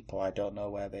my people, I don't know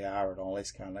where they are, and all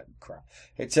this kind of crap.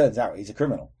 It turns out he's a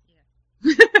criminal.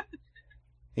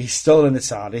 He's stolen the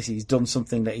TARDIS. He's done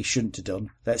something that he shouldn't have done.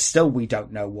 That still we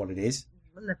don't know what it is.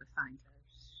 We'll never find out.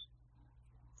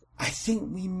 I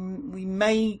think we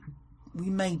may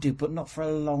do, but not for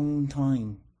a long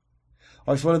time.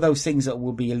 Or it's one of those things that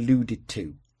will be alluded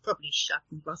to. Probably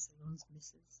shagging Barcelona's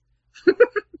missus.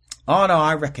 Oh no,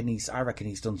 I reckon he's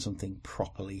done something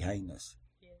properly heinous.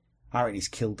 Yeah. I reckon he's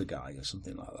killed a guy or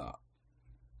something like that.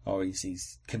 Or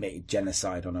he's committed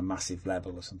genocide on a massive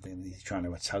level or something, and he's trying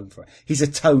to atone for it. He's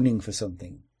atoning for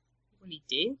something. Well, he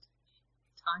did.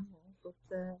 Time War,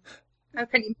 but how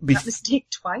can you make that mistake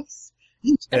twice?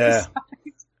 Yeah.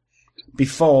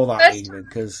 Before that, even,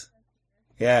 because...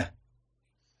 Yeah.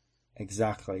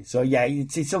 Exactly. So, yeah,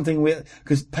 it's something weird,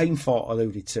 because Painfort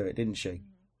alluded to it, didn't she?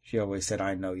 She always said,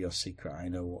 I know your secret, I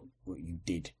know what you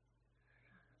did.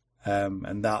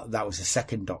 And that was the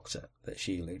second Doctor that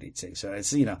she alluded to. So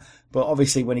it's, but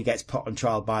obviously when he gets put on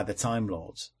trial by the Time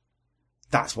Lords,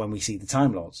 that's when we see the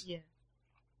Time Lords. Yeah.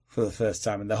 For the first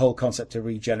time. And the whole concept of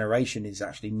regeneration is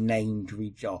actually named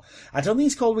I don't think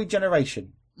it's called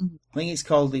regeneration. Mm-hmm. I think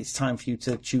it's time for you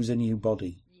to choose a new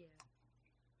body. Yeah.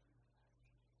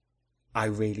 I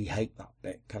really hate that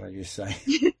bit, can I just say?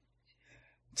 It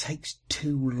takes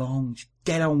too long. Just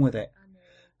get on with it.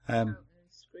 I know.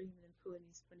 Screaming and pulling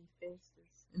his funny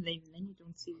faces. And even then you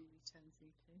don't see what he turns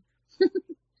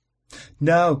into.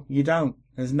 No, you don't.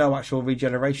 There's no actual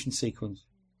regeneration sequence.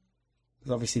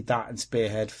 Because obviously that and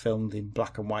Spearhead filmed in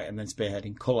black and white and then Spearhead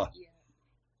in colour.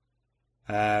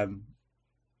 Yeah.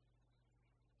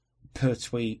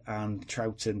 Pertwee and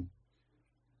Troughton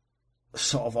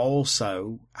sort of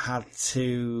also had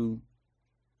to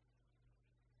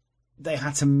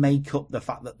make up the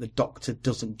fact that the Doctor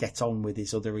doesn't get on with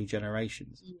his other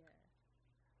regenerations.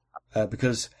 Yeah.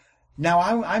 Because now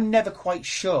I'm never quite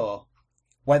sure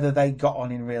whether they got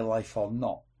on in real life or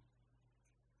not.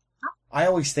 Huh? I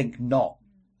always think not.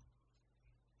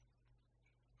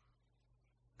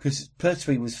 Because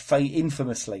Pertwee was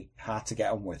infamously hard to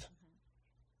get on with.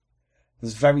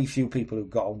 There's very few people who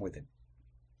got on with him.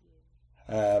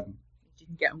 He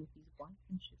didn't get on with his wife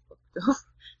and she fucked off.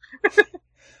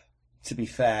 To be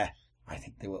fair, I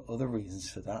think there were other reasons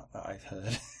for that I've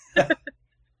heard.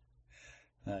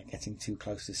 Getting too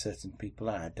close to certain people.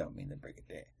 I don't mean the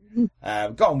Brigadier.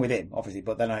 Got on with him, obviously,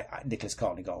 but then Nicholas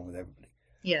Courtney got on with everybody.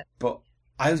 Yeah. But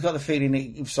I always got the feeling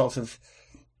it was sort of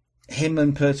him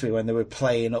and Pertwee when they were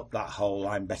playing up that whole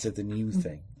 "I'm better than you"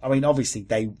 thing. I mean, obviously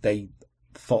they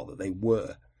thought that they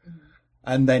were,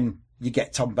 and then you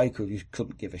get Tom Baker who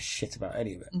couldn't give a shit about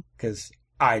any of it because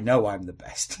I know I'm the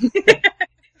best.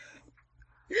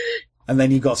 And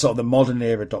then you've got sort of the modern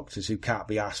era Doctors who can't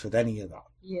be asked with any of that.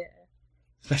 Yeah.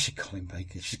 Especially Colin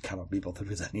Baker, she cannot be bothered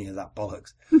with any of that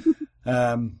bollocks.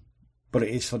 But it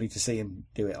is funny to see him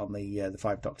do it on the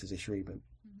Five Doctors-ish reboot.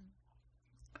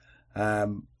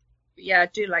 Yeah, I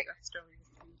do like that story of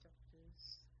the Three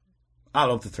Doctors. I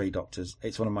love the Three Doctors.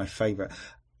 It's one of my favourite.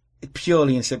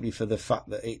 Purely and simply for the fact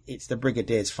that it's the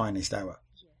Brigadier's finest hour.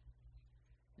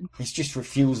 Yeah. It's just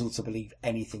refusal to believe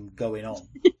anything going on.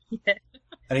 Yeah.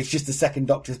 And it's just the second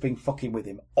Doctor's been fucking with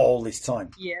him all this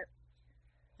time. Yeah.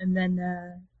 And then,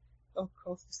 of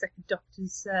course, the second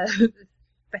Doctor's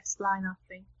best line, I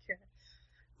think.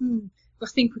 I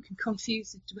think we can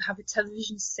confuse it to have a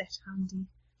television set handy.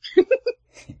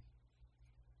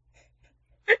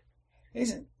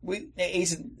 It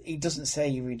isn't. He doesn't say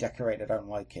you redecorate. I don't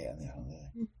like it. I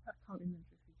can't remember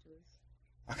if he does.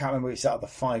 I can't remember if it's out of the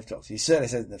Five Doctors. He certainly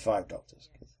says in the Five Doctors.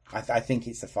 I think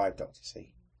it's the Five Doctors.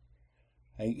 See,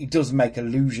 He does make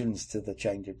allusions to the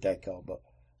change of decor, but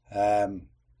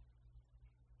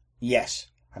yes,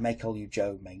 I may call you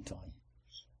Joe, mayn't I?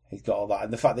 He's got all that,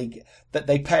 and the fact that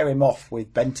they pair him off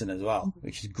with Benton as well,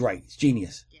 which is great. It's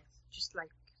genius. Yes, just like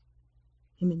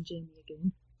him and Jamie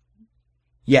again.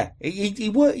 Yeah, he's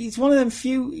one of them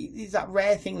few. It's that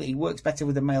rare thing that he works better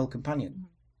with a male companion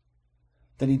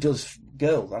than he does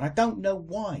girls, and I don't know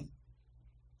why.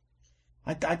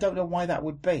 I don't know why that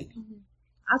would be.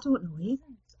 I don't know either.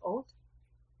 It's odd.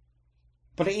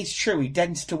 But it is true. He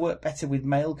tends to work better with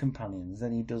male companions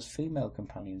than he does female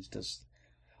companions.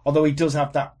 Although he does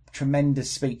have that tremendous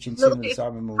speech in Simon and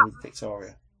Simon with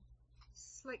Victoria.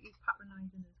 Slightly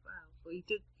patronising as well, but he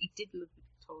did love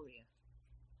Victoria.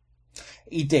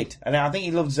 He did, and I think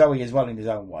he loved Zoe as well in his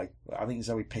own way. I think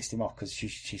Zoe pissed him off because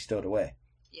she stood away.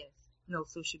 Yes, and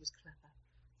also she was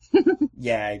clever.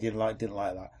 Yeah, he didn't like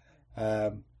that.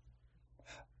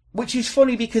 Which is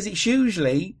funny because it's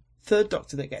usually Third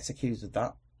Doctor that gets accused of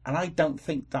that, and I don't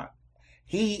think that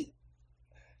he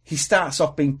starts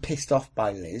off being pissed off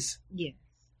by Liz. Yeah.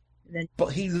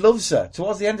 But he loves her.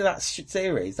 Towards the end of that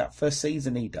series, that first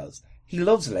season he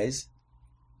loves Liz.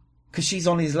 Because she's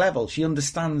on his level. She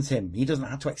understands him. He doesn't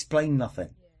have to explain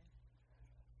nothing. Yeah.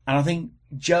 And I think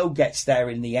Joe gets there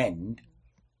in the end.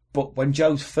 But when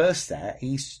Joe's first there,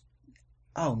 he's...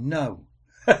 Oh, no.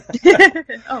 Oh,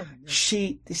 no.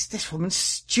 This woman's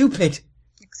stupid.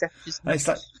 Except she's not. It's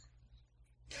like...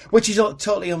 Which is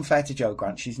totally unfair to Jo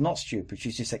Grant. She's not stupid.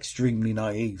 She's just extremely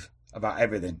naive about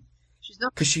everything. She's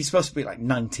not... Because she's supposed to be like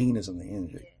 19 or something,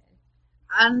 isn't she? Yeah.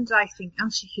 And I think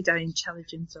she hid her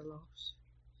intelligence a lot.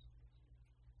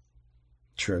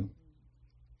 True.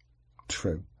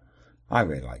 I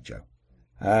really like Jo.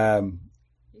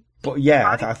 But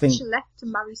yeah, I think... She left to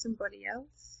marry somebody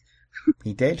else.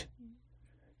 He did?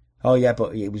 Oh yeah,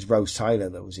 but it was Rose Tyler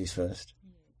that was his first.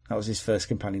 That was his first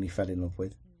companion he fell in love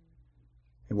with.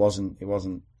 It wasn't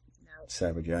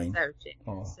Sarah Jane.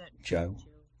 Or Jo.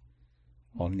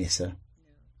 Or Nissa. No.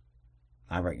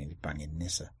 I reckon he was banging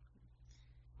Nissa.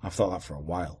 I've thought that for a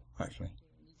while, actually.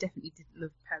 He definitely didn't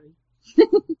love Perry.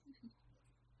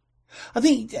 I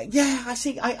think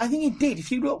he did.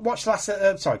 If you watch Trial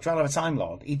of a Time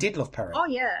Lord, he did love Perry. Oh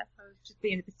yeah, I was just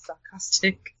being a bit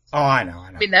sarcastic. Oh, I know.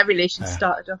 I mean, their relation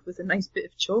started off with a nice bit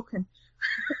of choking.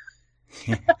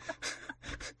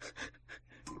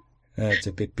 It's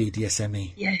a bit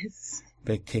BDSM-y. Yes.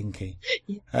 Bit kinky.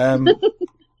 Yeah.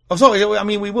 I'm sorry, I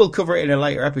mean, we will cover it in a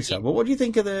later episode, but what do you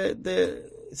think of the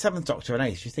Seventh Doctor and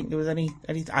Ace? Do you think there was any?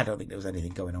 I don't think there was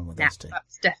anything going on with those two.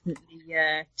 That's definitely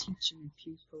teacher and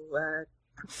pupil,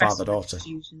 father-daughter.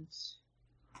 Students.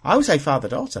 I would say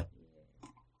father-daughter.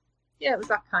 Yeah, it was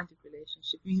that kind of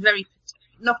relationship. He was very,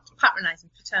 not patronising,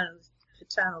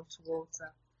 paternal towards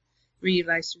her.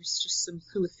 Realised it was just some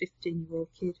poor 15-year-old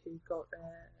kid who got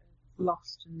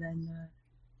lost, and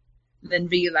then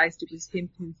realised it was him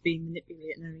who was being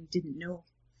manipulated, and he didn't know.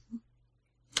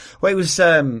 Well, it was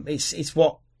it's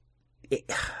what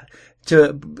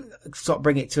to sort of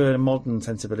bring it to a modern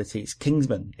sensibility. It's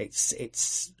Kingsman.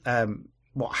 It's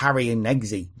what Harry and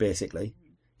Eggsy basically.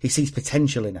 He sees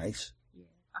potential in Ace. Yeah,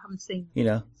 I haven't seen it. You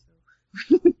know,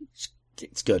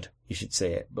 it's good. You should see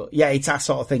it. But yeah, it's that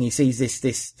sort of thing. He sees this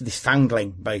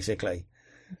fangling basically,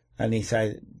 and he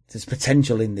says there's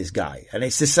potential in this guy. And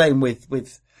it's the same with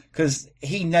because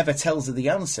he never tells her the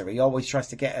answer. He always tries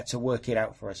to get her to work it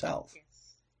out for herself. Yes.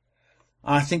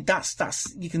 I think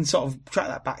that's you can sort of track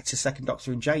that back to Second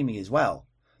Doctor and Jamie as well.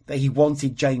 That he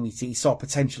wanted Jamie he saw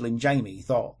potential in Jamie. He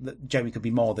thought that Jamie could be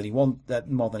more than he was.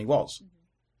 Mm-hmm.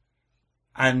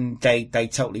 And they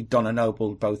totally Donna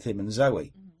Noble both him and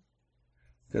Zoe.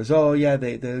 Because, oh yeah,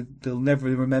 they'll never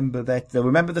remember that. They'll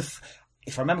remember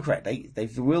if I remember correctly, they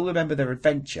will remember their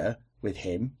adventure with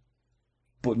him,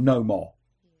 but no more.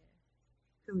 Yeah.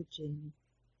 Poor Jamie.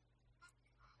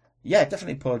 Yeah,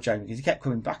 definitely poor Jamie, because he kept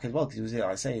coming back as well, because he was, like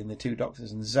I say, in the Two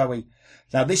Doctors and Zoe.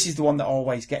 Now, this is the one that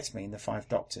always gets me in the Five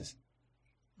Doctors.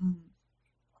 Mm.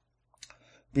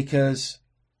 Because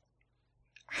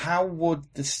how would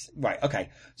this... Right, okay.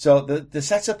 So the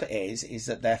setup is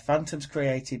that they're phantoms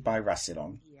created by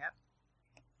Rassilon. Yep.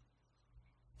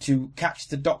 To catch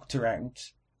the Doctor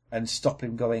out and stop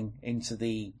him going into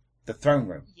the throne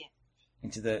room. Yeah.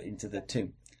 Into the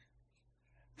tomb.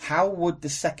 How would the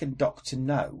Second Doctor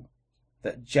know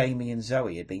that Jamie and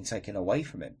Zoe had been taken away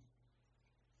from him?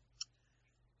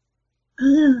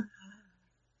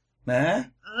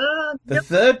 The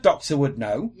Third Doctor would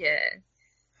know. Yeah.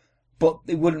 But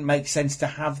it wouldn't make sense to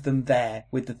have them there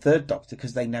with the Third Doctor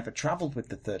because they never travelled with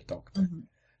the Third Doctor. Mm-hmm.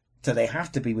 So they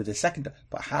have to be with the Second Doctor.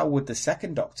 But how would the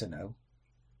Second Doctor know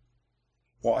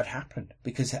what had happened,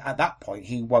 because at that point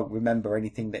he won't remember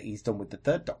anything that he's done with the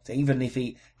third Doctor, even if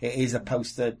it is a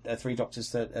post Three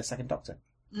Doctors a second Doctor.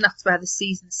 And that's where the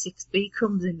season 6B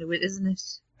comes into it, isn't it?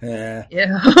 Yeah.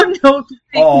 Yeah.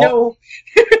 No.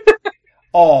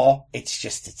 Or it's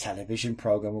just a television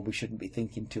program and we shouldn't be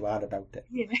thinking too hard about it.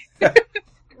 Yeah.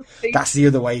 That's the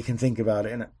other way you can think about it,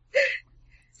 isn't it?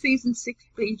 Season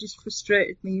 6B just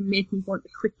frustrated me and made me want to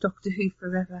quit Doctor Who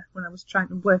forever when I was trying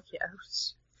to work it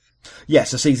out. Yeah,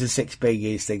 so season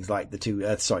 6B is things like the two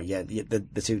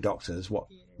Doctors.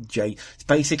 It's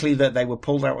basically that they were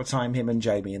pulled out of time, him and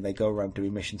Jamie, and they go around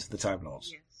doing missions for the Time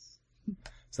Lords. Yes.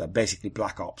 So they're basically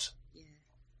Black Ops.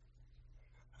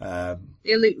 Yeah.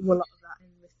 They allude to a lot of that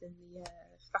within the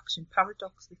faction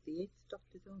paradox with the 8th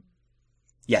Doctor, don't they?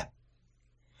 Yeah.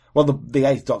 Well, the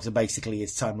 8th Doctor basically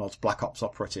is Time Lord's Black Ops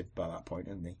operative by that point,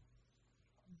 isn't he?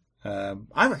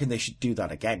 I reckon they should do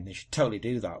that again. They should totally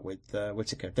do that with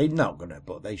Whittaker. They're not gonna,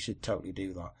 but they should totally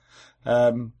do that.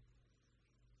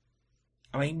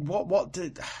 I mean, what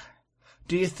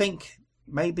do you think?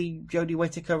 Maybe Jodie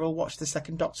Whittaker will watch the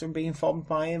second Doctor and be informed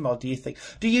by him, or do you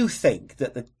think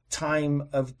that the time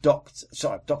of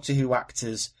Doctor Who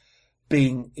actors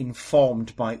being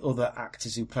informed by other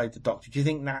actors who played the Doctor, do you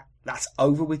think that's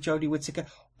over with Jodie Whittaker?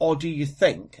 Or do you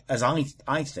think, as I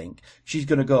think, she's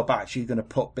going to go back, she's going to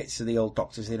put bits of the old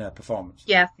Doctors in her performance?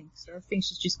 Yeah, I think so. I think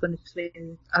she's just going to play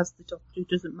as the Doctor. It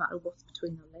doesn't matter what's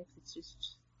between her legs, it's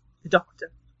just the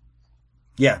Doctor.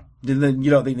 Yeah, you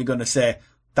don't think they're going to say,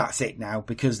 that's it now,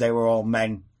 because they were all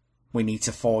men, we need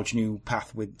to forge new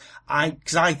path with...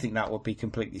 Because I think that would be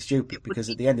completely stupid, because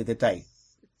at the end of the day,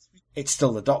 it's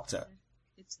still the Doctor.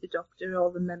 It's the Doctor, all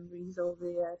the memories, all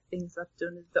the things I've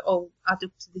done, they all add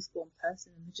up to this one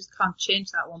person, and we just can't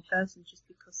change that one person just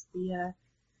because the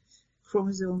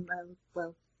chromosome,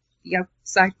 the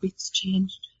outside bit's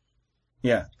changed.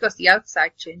 Yeah. Because the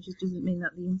outside changes doesn't mean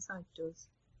that the inside does.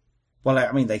 Well,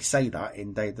 I mean, they say that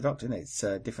in Day of the Doctor, isn't it? It's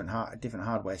different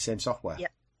hardware, same software. Yeah.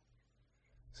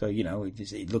 So,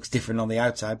 it looks different on the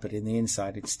outside, but in the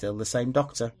inside, it's still the same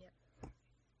Doctor. Yeah.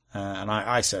 And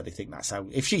I certainly think that's how,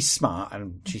 if she's smart,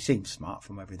 and she seems smart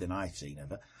from everything I've seen of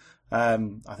her,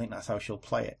 I think that's how she'll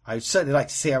play it. I'd certainly like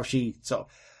to see how she sort of,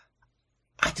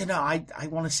 I don't know, I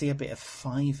want to see a bit of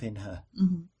 5 in her.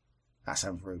 Mm-hmm. That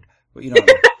sounds rude, but you know what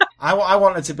I mean? I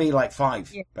want her to be like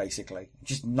 5, basically.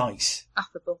 Just nice.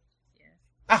 Affable.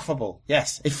 Affable,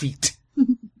 yes, effete.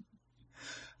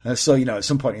 So, at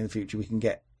some point in the future we can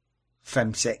get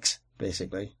Fem 6,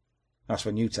 basically. That's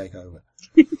when you take over.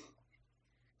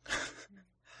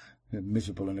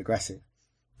 Miserable and aggressive.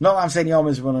 Not that I'm saying you're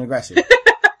miserable and aggressive.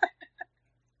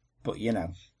 But,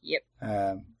 Yep.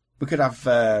 We could have,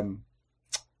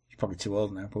 she's probably too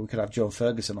old now, but we could have Joan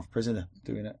Ferguson off Prisoner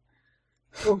doing it.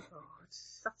 Oh, God.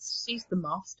 She's the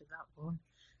master, that one.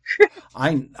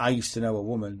 I used to know a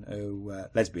woman who,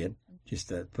 lesbian, just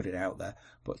to put it out there,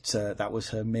 but that was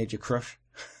her major crush.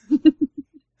 And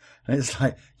it's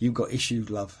like, you've got issues,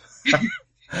 love.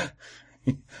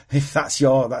 If that's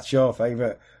your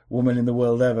favourite woman in the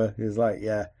world ever, it's like,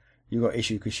 yeah, you got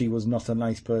issues because she was not a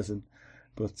nice person.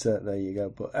 But there you go.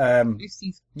 But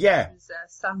yeah,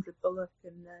 Sandra Bullock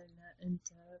and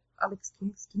Alex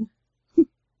Kingston.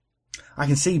 I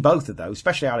can see both of those,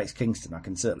 especially Alex Kingston. I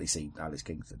can certainly see Alex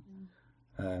Kingston.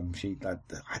 I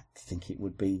think it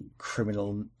would be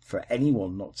criminal for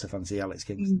anyone not to fancy Alex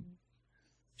Kingston. Mm.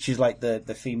 She's like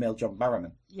the female John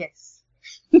Barrowman. Yes.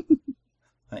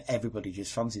 Like everybody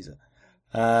just fancies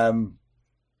her.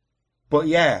 But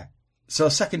yeah, so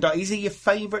second Doctor, is he your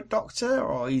favourite Doctor,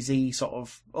 or is he sort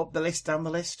of up the list, down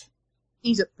the list?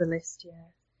 He's up the list, yeah.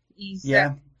 He's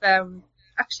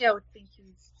actually, I would think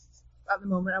he's at the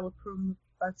moment. I would put him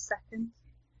about second.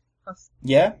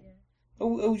 Yeah.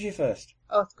 Who's your first?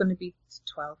 Oh, it's going to be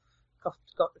 12.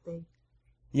 Got to be.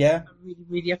 Yeah. I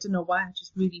really, I don't know why. I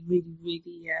just really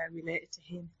related to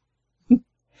him.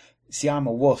 See, I'm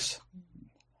a wuss.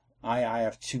 I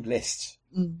have 2 lists.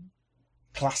 Mm.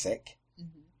 Classic,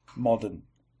 modern.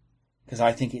 Because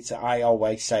I think I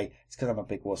always say, it's because I'm a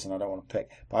big wuss and I don't want to pick,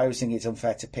 but I always think it's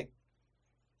unfair to pick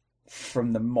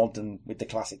from the modern with the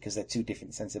classic because they're 2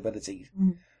 different sensibilities.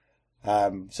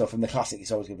 Mm. So from the classic,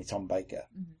 it's always going to be Tom Baker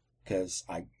because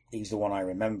he's the one I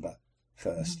remember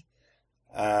first.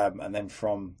 And then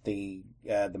from the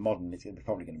modern, it's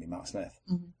probably going to be Matt Smith.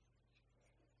 Mm-hmm.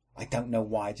 I don't know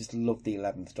why. I just love the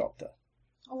 11th Doctor.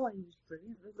 Oh, he was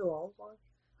brilliant. They all was.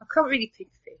 I can't really pick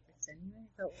favourites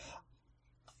anyway.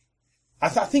 I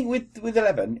think with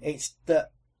 11, it's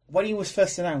that when he was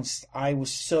first announced, I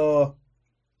was so...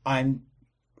 I'm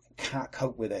can't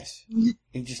cope with this.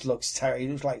 He just looks terrible. He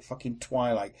looks like fucking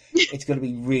Twilight. It's going to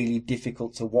be really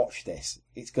difficult to watch this.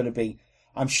 It's going to be,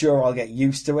 I'm sure I'll get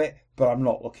used to it, but I'm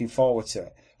not looking forward to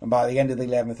it. And by the end of the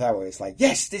 11th hour, it's like,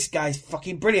 yes, this guy's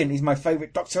fucking brilliant. He's my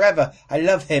favourite Doctor ever. I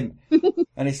love him.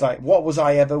 And it's like, what was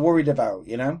I ever worried about,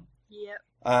 you know? Yeah.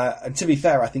 And to be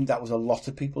fair, I think that was a lot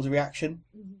of people's reaction.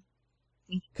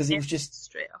 Because it was just...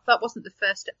 Straight off. That wasn't the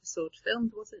first episode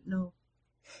filmed, was it? No.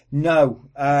 No.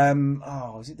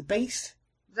 Was it The Beast?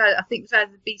 I think it was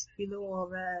either The Beast Below or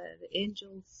The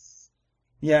Angels.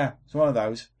 Yeah, it's one of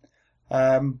those.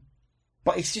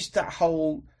 But it's just that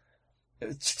whole...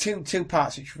 It's two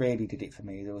parts which really did it for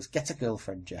me. There was Get a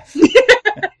Girlfriend, Jeff.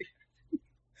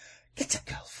 Get a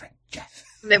girlfriend, Jeff.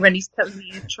 And then when he's telling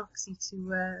the Troxy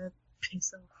to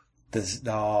piss off.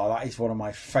 That is one of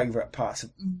my favourite parts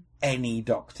of any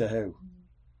Doctor Who.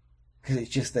 Because it's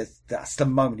just that's the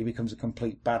moment he becomes a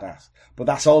complete badass. But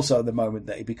that's also the moment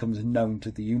that he becomes known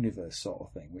to the universe, sort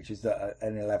of thing, which is an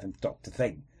 11th Doctor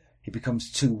thing. He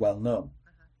becomes too well known.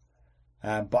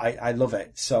 But I love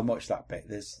it so much, that bit.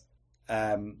 There's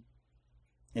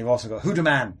you've also got Who the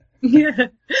Man? Yeah.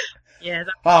 Yeah.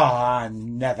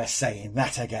 I'm never saying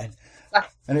that again.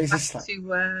 And it's just like... to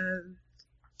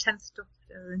 10th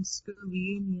Doctor and school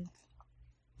reunion.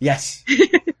 Yes.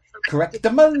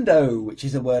 Correctamundo, which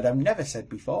is a word I've never said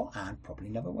before and probably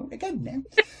never won't again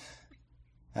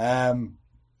now.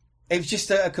 It was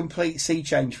just a complete sea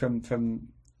change from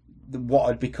what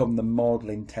had become the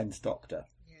maudlin 10th Doctor.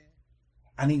 Yeah.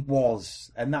 And he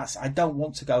was. And I don't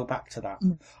want to go back to that.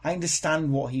 I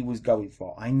understand what he was going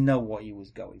for. I know what he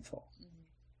was going for.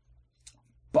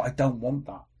 But I don't want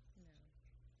that.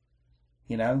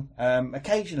 You know,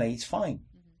 occasionally it's fine.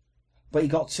 But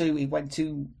he went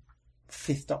to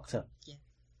 5th Doctor. Yeah.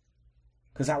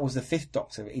 Because that was the 5th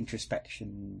Doctor,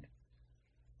 introspection,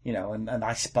 you know, and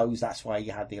I suppose that's why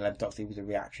you had the 11th Doctor. It was a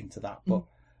reaction to that. But,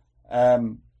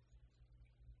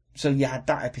 so you had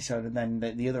that episode, and then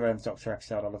the other 11th Doctor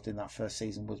episode I loved in that first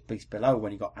season was Beast Below,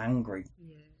 when he got angry.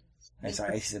 Yeah. And it's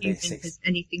like, this is a bit sick. Has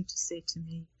anything to say to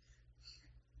me?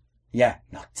 Yeah,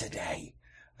 not today.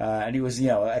 And it was, you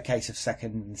know, a case of 2nd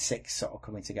and 6th sort of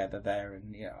coming together there.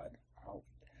 And, you know,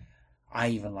 I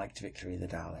even liked Victory of the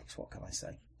Daleks. What can I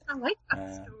say? I like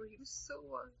that story. It was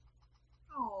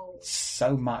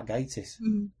so Mark Gatiss.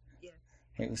 Yeah.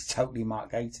 It was totally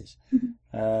Mark Gatiss.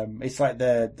 It's like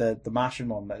the Martian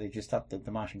one that they just had,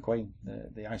 the Martian Queen,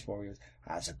 the Ice Warriors.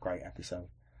 That's a great episode.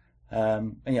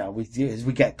 And, you know, as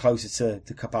we get closer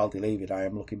to Capaldi leaving, I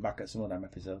am looking back at some of them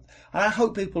episodes. And I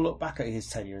hope people look back at his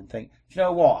tenure and think, do you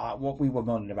know what we were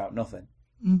moaning about nothing.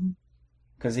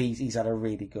 Because he's had a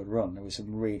really good run. There were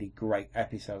some really great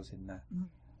episodes in there.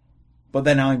 But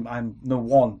then I'm number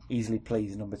one, easily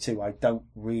pleased, number two, I don't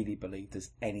really believe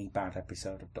there's any bad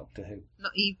episode of Doctor Who.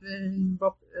 Not even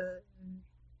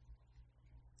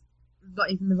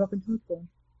the Robin Hood one.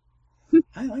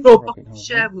 I like Robin Hood.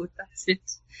 Sherwood, that's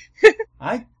it.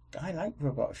 I like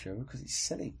Robot Sherwood because it's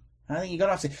silly. I think you got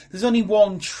to have to. There's only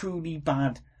one truly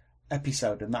bad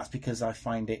episode, and that's because I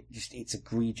find it's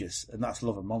egregious, and that's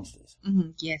Love and Monsters.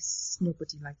 Yes,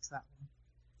 nobody likes that one.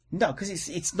 No, because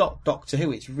it's not Doctor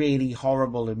Who. It's really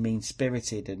horrible and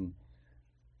mean-spirited, and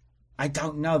I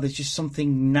don't know. There's just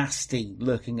something nasty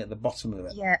lurking at the bottom of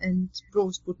it. Yeah, and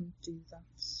Rose wouldn't do that.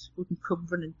 Wouldn't come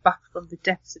running back from the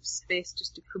depths of space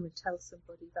just to come and tell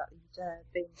somebody that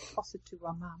he'd been fostered to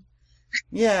a man.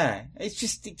 Yeah, I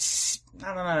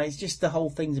don't know. It's just the whole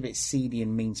thing's a bit seedy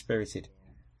and mean-spirited.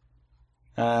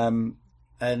 And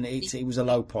it was a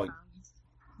low point.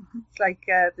 It's like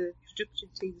the production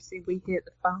team say, we hate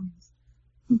the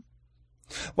fans.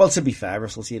 Well, to be fair,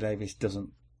 Russell T Davies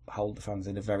doesn't hold the fans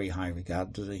in a very high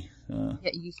regard, does he? Yeah,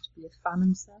 he used to be a fan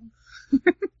himself.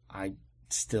 I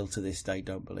still to this day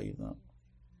don't believe that.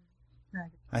 No.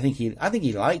 I think he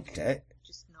liked it.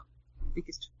 Just not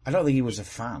biggest. I don't think he was a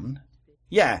fan.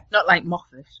 Yeah. Not like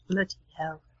Moffat. Bloody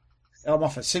hell. Oh,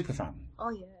 Moffat, super fan.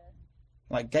 Oh yeah.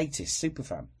 Like Gatiss, super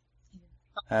fan.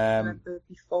 Yeah. I remember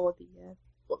before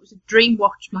what was it,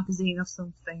 Dreamwatch magazine or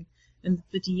something, and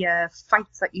the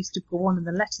fights that used to go on and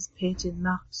the letters page in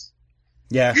that.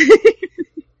 Yeah.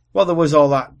 Well, there was all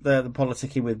that the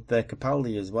politicking with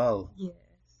Capaldi as well. Yes.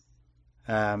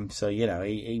 So you know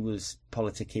he was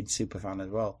politicking super fan as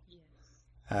well.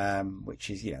 Yes. Which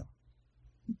is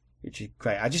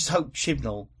great. I just hope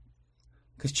Chibnall,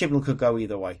 because Chibnall could go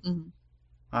either way.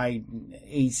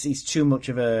 He's too much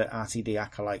of a RTD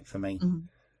acolyte for me.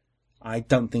 I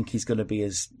don't think he's going to be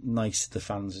as nice to the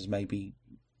fans as maybe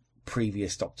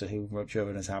previous Doctor Who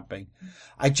showrunners have been.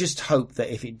 I just hope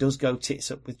that if it does go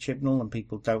tits up with Chibnall and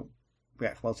people don't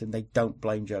react well to him, they don't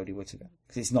blame Jodie Whittaker,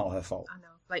 because it's not her fault. I know,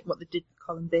 Like what they did with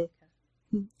Colin Baker.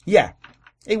 Yeah.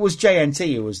 It was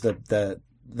JNT who was the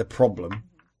problem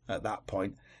at that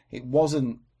point. It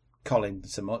wasn't Colin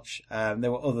so much.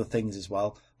 There were other things as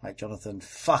well, like Jonathan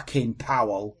fucking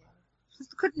Powell. They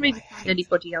couldn't really find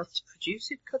anybody else to produce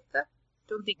it, could they?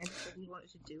 Don't think anybody wanted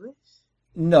to do it.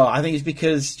 No, I think it's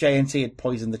because JNT had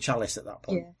poisoned the chalice at that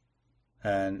point.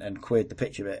 Yeah. And queered the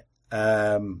pitch of it.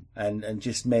 And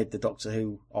just made the Doctor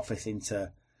Who office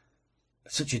into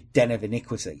such a den of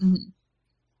iniquity.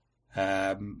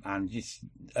 And just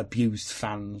abused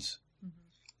fans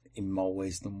in more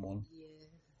ways than one.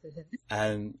 Yeah.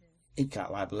 And he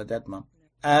can't libel a dead man.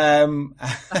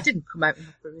 That didn't come out in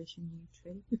Operation New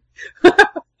Tree.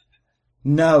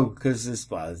 No, because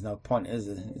there's no point,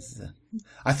 is there?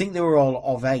 I think they were all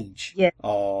of age. Yeah.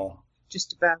 Or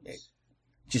just about.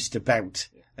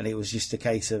 And it was just a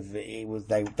case of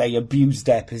they abused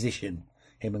their position.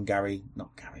 Him and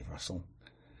not Gary Russell,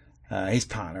 his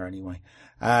partner anyway.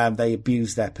 They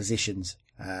abused their positions,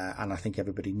 and I think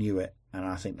everybody knew it. And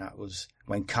I think that was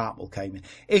when Cartmel came in.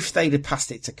 If they'd have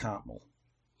passed it to Cartmel,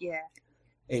 yeah,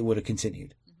 it would have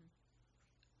continued.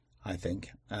 I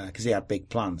think because he had big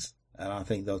plans, and I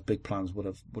think those big plans would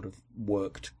have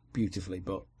worked beautifully.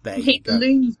 But there you go. The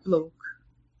loons bloke.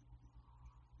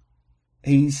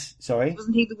 He's sorry.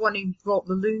 Wasn't he the one who brought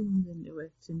the loons into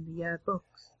it in the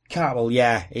books? Cartmel,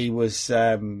 yeah, he was.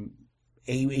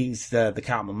 He's the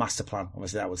Cartmel master plan.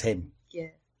 Obviously, that was him. Yeah.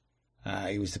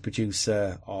 He was the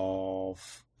producer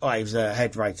of. He was a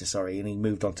head writer, sorry, and he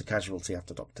moved on to Casualty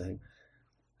after Doctor Who.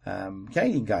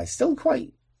 Canadian guy, still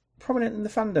quite prominent in the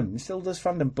fandom. He still does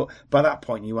fandom, but by that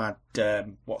point you had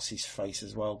what's his face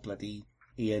as well, bloody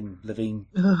Ian Levine.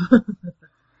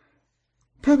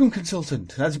 Program consultant.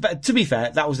 To be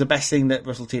fair, that was the best thing that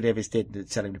Russell T Davies did, to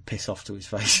tell him to piss off to his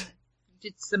face. He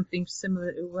did something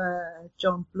similar to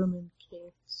John Blum and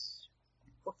Kate.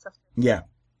 What's that? Yeah.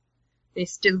 They're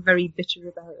still very bitter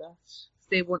about that.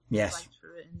 They want to fight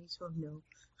for it, and he's going, no.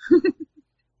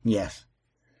 Yes.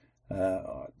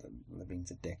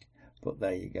 Levine's a dick. But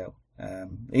there you go.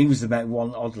 He was the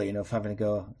one, oddly enough, having a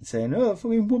go and saying, "Oh,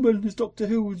 fucking woman, this Doctor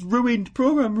Who was ruined,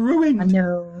 programme ruined." I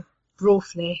know.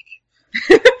 Broflake.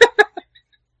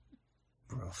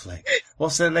 Broflake.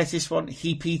 What's the latest one?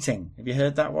 Heap eating. Have you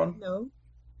heard that one? No.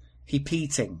 Heap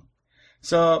eating.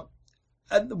 So,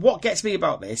 what gets me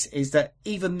about this is that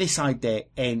even this idea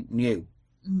ain't new.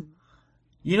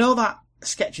 You know that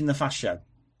sketch in the Fast Show?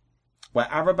 Where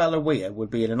Arabella Weir would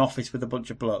be in an office with a bunch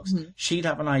of blokes. She'd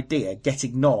have an idea, get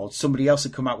ignored, somebody else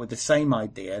would come out with the same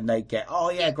idea, and they'd get, "Oh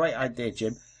yeah, great idea,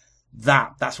 Jim."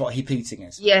 That's what heap eating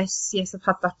is. Yes, I've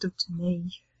had that done to me.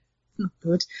 Not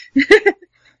good.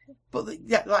 But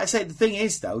yeah, like I say, the thing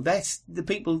is though, that's the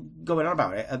people going on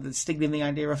about it are sticking the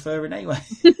idea of furring anyway.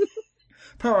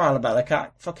 Poor Arabella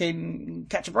can't fucking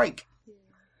catch a break.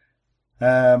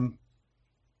 But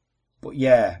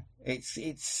yeah,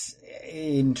 it's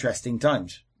interesting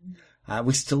times.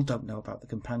 We still don't know about the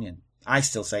companion. I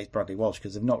still say it's Bradley Walsh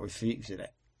because they've not refuted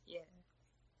it. Yeah.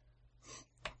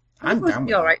 I'm down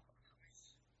with it. Alright.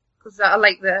 Because I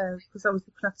like because I was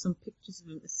looking at some pictures of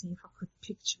him to see if I could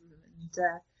picture him, and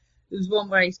there was one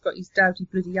where he's got his dowdy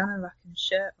bloody anorak and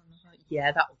shirt on. I was like,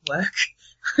 yeah, that'll work.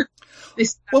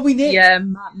 We need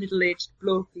middle-aged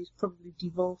bloke who's probably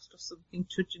divorced or something,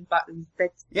 trudging back to his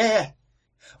bed. Yeah.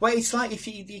 Well, it's like if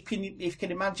you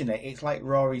can imagine it, it's like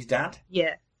Rory's dad.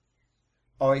 Yeah.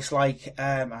 Or it's like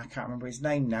I can't remember his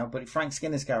name now, but Frank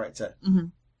Skinner's character.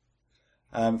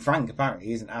 Frank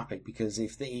apparently isn't happy because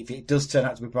if it does turn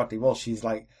out to be Bradley Walsh, he's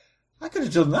like, I could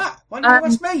have done that. Why didn't you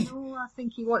ask me? No, I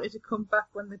think he wanted to come back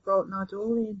when they brought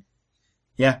Nardole in.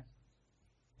 Yeah,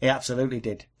 he absolutely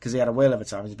did because he had a whale of a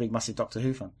time. He's a big, massive Doctor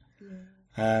Who fan.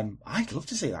 Yeah. I'd love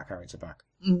to see that character back.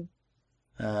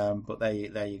 But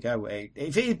there you go.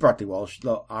 If it is Bradley Walsh,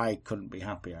 look, I couldn't be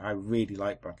happier. I really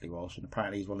like Bradley Walsh, and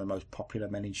apparently he's one of the most popular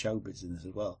men in show business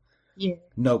as well. Yeah.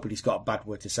 Nobody's got a bad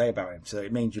word to say about him, so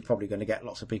it means you're probably going to get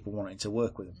lots of people wanting to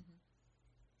work with him.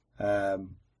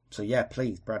 So yeah,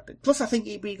 please, Bradley. Plus, I think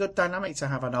it'd be a good dynamic to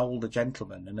have an older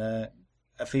gentleman and a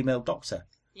female doctor.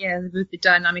 Yeah, the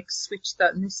dynamics switched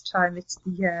that, and this time it's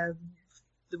the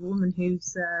woman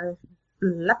who's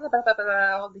blah, blah, blah, blah,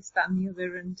 blah, all this, that and the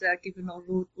other, and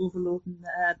overloading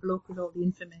the bloke with all the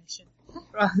information,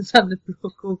 rather than the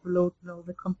bloke overloading all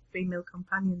the female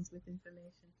companions with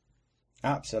information.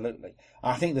 Absolutely.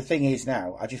 I think the thing is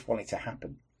now, I just want it to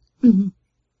happen. Mm-hmm.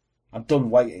 I'm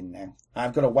done waiting now.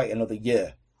 I've got to wait another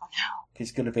year. I know.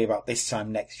 It's going to be about this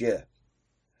time next year.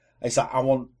 It's like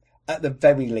at the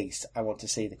very least, I want to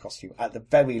see the costume. At the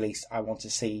very least, I want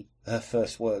to see her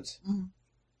first words. Mm-hmm.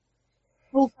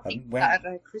 Well, I think that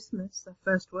at Christmas, the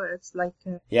first words, like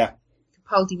yeah,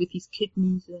 Capaldi with his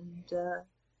kidneys and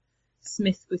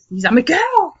Smith with his "I'm a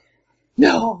girl."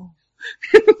 No.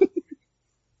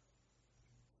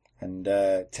 And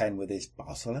 10 with his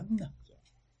Barcelona.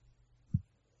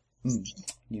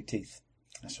 New teeth.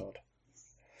 That's odd.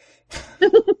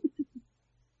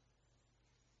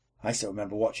 I still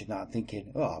remember watching that and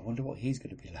thinking, I wonder what he's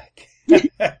going to be like.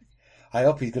 I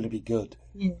hope he's going to be good.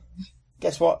 Yeah.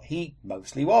 Guess what? He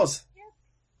mostly was. Yeah,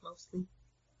 mostly.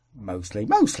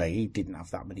 Mostly. He didn't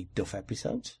have that many Duff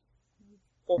episodes.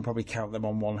 You can probably count them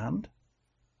on one hand.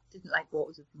 Didn't like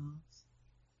Waters of Mars.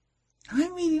 I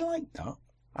really liked that.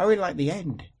 I really liked the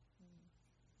end.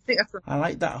 I think that's I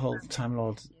like that whole Time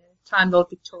Lord. Yeah. Time Lord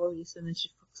victorious, and then she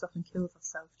fucks off and kills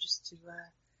herself just to,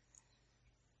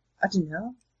 I don't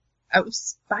know, out of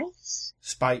spite.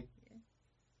 Spite. Yeah.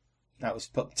 That was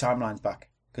put the timelines back,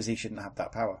 because he shouldn't have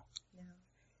that power. Yeah.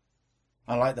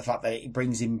 I like the fact that it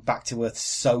brings him back to Earth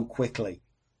so quickly.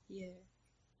 Yeah.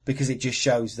 Because it just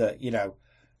shows that,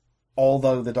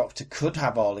 although the Doctor could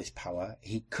have all his power,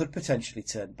 he could potentially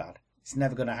turn bad. It's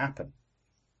never going to happen.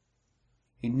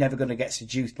 He's never going to get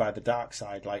seduced by the dark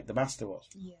side like the Master was.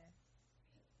 Yeah.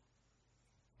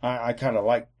 I kind of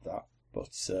like that,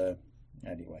 but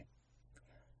anyway.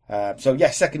 So,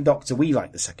 Second Doctor. We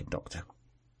like the Second Doctor.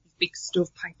 His big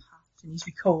stovepipe hat and his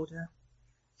recorder.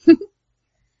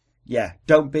 Yeah,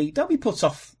 don't be put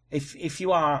off if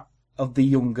you are of the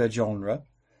younger genre.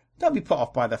 Don't be put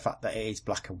off by the fact that it is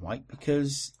black and white,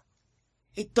 because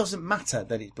it doesn't matter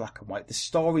that it's black and white. The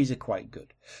stories are quite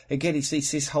good. Again, it's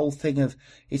this whole thing of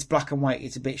it's black and white,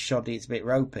 it's a bit shoddy, it's a bit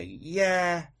ropey.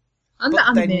 Yeah. And the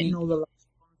animating all the last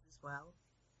ones as well.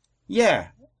 Yeah.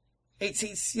 It's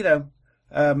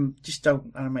just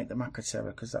don't animate the Macroterra,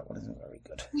 because that one isn't very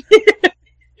good.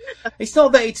 It's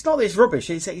not that it's rubbish,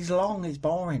 it's long, it's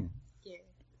boring.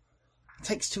 It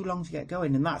takes too long to get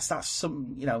going, and that's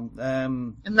some,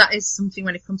 And that is something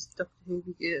when it comes to Doctor Who,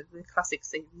 the classic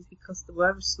series, because there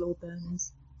were slow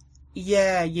burners.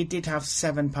 Yeah, you did have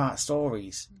 7-part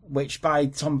stories, which by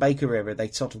Tom Baker era, they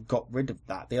sort of got rid of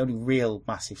that. The only real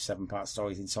massive 7-part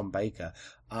stories in Tom Baker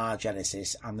are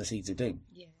Genesis and the Seeds of Doom.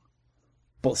 Yeah.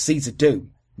 But Seeds of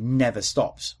Doom never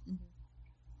stops. Mm-hmm.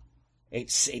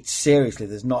 It's seriously,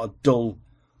 there's not a dull,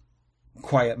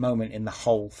 quiet moment in the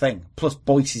whole thing. Plus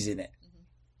Boyce is in it.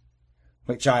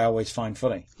 Which I always find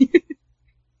funny.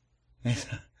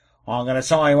 I'm going to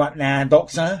tie you up now,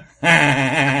 Doctor.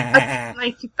 I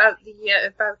like about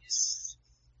this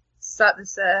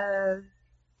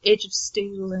Age of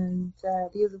Steel and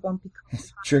the other one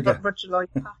because Trigger. Roger Lloyd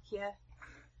Pack, yeah.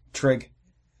 Trig.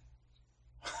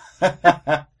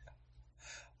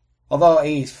 Although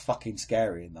he's fucking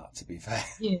scary in that, to be fair.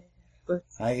 Yeah. But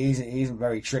he's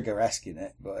very Trigger-esque in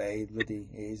it, but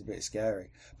he's a bit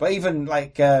scary. But even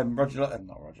like not Roger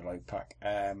Lloyd Pack,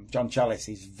 John Challis,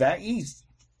 he's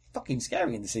fucking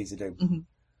scary in the Seeds of Doom.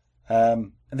 Mm-hmm.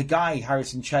 And the guy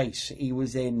Harrison Chase, I'm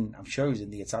sure he was in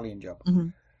The Italian Job, mm-hmm.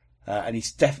 And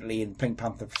he's definitely in Pink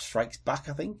Panther Strikes Back.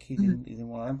 I think he's in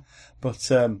one of them. But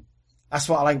that's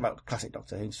what I like about classic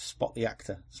Doctor Who: spot the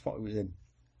actor, spot who was in.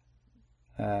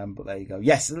 But there you go.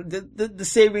 Yes, the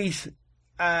series.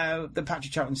 The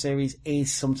Patrick Troughton series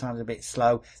is sometimes a bit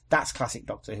slow. That's classic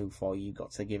Doctor Who for you. You've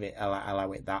got to give it,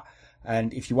 allow it that.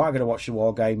 And if you are going to watch the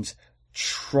War Games,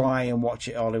 try and watch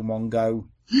it all in one go.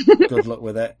 Good luck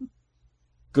with it.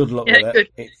 Good luck with it.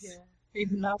 Yeah.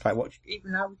 Even now, watch.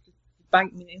 Even now,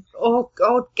 bite me. Oh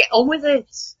God, get on with it.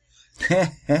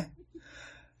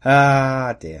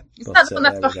 Ah dear. Is that the one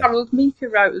that's got Harold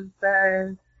Meeker out of?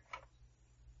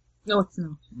 No, it's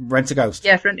not. Rent a Ghost.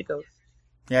 Yeah, Rent a Ghost.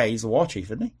 Yeah, he's the War Chief,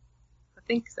 isn't he? I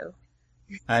think so.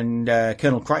 And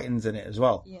Colonel Crichton's in it as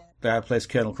well. Yeah. The guy who plays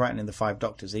Colonel Crichton in The Five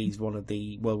Doctors. He's one of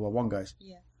the World War One guys.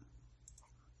 Yeah.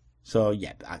 So,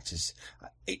 yeah, actors.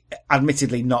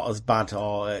 Admittedly not as bad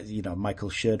or, Michael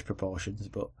Sherd proportions,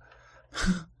 but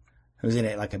he was in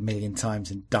it like 1 million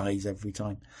times and dies every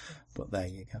time. But there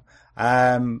you go.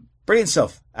 Brilliant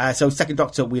stuff. So Second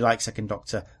Doctor, we like Second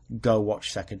Doctor. Go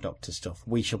watch Second Doctor stuff.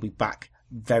 We shall be back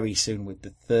very soon with the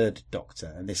Third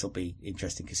Doctor, and this will be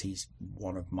interesting because he's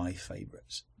one of my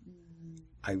favourites.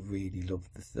 I really love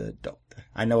the Third Doctor.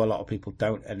 I know a lot of people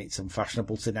don't, and it's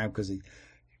unfashionable to now because he's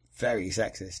very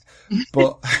sexist.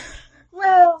 But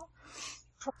well,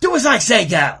 do as I say,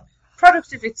 girl.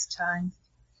 Product of its time.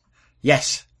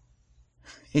 Yes,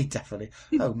 he definitely.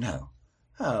 Oh no,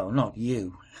 oh not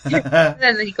you. And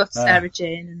then you got Sarah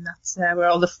Jane, and that's where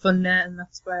all the fun and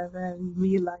that's where we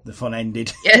realised the fun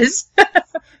ended. Yes,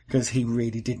 because he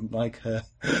really didn't like her.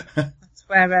 That's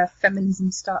where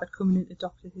feminism started coming into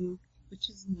Doctor Who, which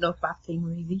is not a bad thing,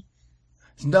 really.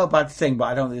 It's no bad thing, but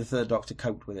I don't think the third Doctor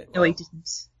coped with it well. No, he didn't.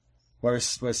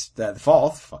 Whereas the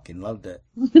fourth fucking loved it.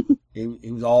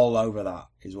 he was all over that,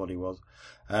 is what he was.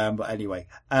 But anyway,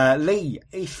 Leigh,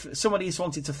 if somebody's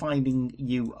wanted to finding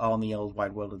you on the old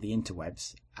wide world of the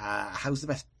interwebs, how's the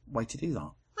best way to do that?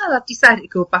 Well, I've decided to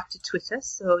go back to Twitter,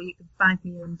 so you can find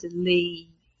me under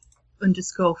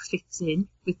Leigh_fits_in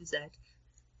with a Z.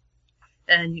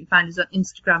 And you can find us on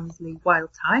Instagram as Leigh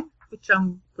Wildtime, which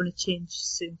I'm going to change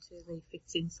soon to Leigh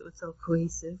Fits In, so it's all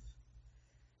cohesive.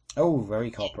 Oh, very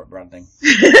corporate branding.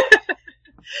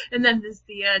 And then there's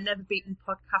the Never Beaten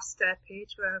podcast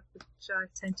page, which I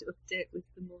tend to update with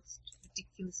the most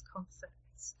ridiculous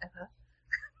concepts ever.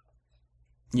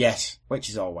 Yes, which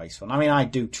is always fun. I mean, I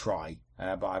do try,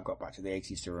 but I've got back to the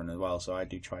 80s to run as well, so I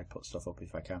do try to put stuff up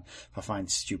if I can. If I find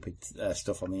stupid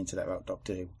stuff on the internet about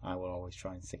Doctor Who, I will always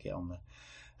try and stick it on there.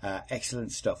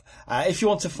 Excellent stuff. If you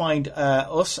want to find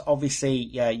us, obviously,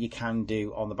 you can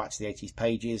do on the Back to the 80s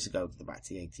pages. Go to the Back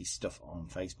to the 80s stuff on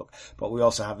Facebook. But we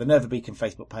also have the Nerva Beacon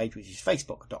Facebook page, which is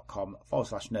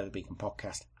facebook.com/Nerva Beacon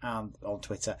Podcast, and on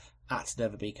Twitter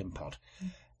 @NervaBeaconPod.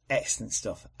 Excellent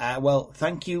stuff. Well,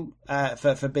 thank you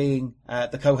for being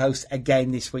the co-host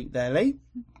again this week there, Leigh.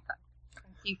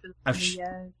 Thank you for letting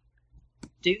me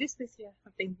do this with you.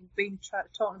 I've been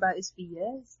talking about this for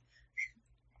years.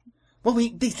 Well,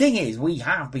 the thing is, we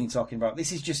have been talking about,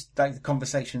 this is just like the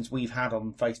conversations we've had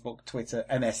on Facebook, Twitter,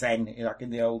 MSN, like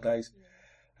in the old days.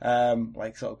 Yeah.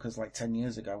 Because 10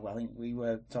 years ago, I think we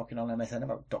were talking on MSN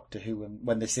about Doctor Who and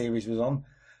when the series was on,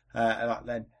 back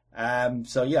then.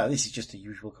 So yeah, this is just a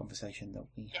usual conversation that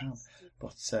we have.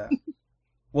 But,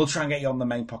 we'll try and get you on the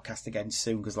main podcast again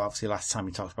soon, because obviously last time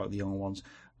we talked about the younger ones,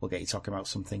 we'll get you talking about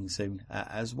something soon,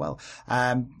 as well.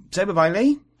 Say bye-bye,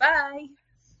 Leigh. Bye.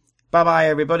 Bye-bye,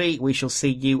 everybody. We shall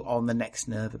see you on the next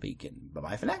Nerva Beacon.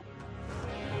 Bye-bye for now.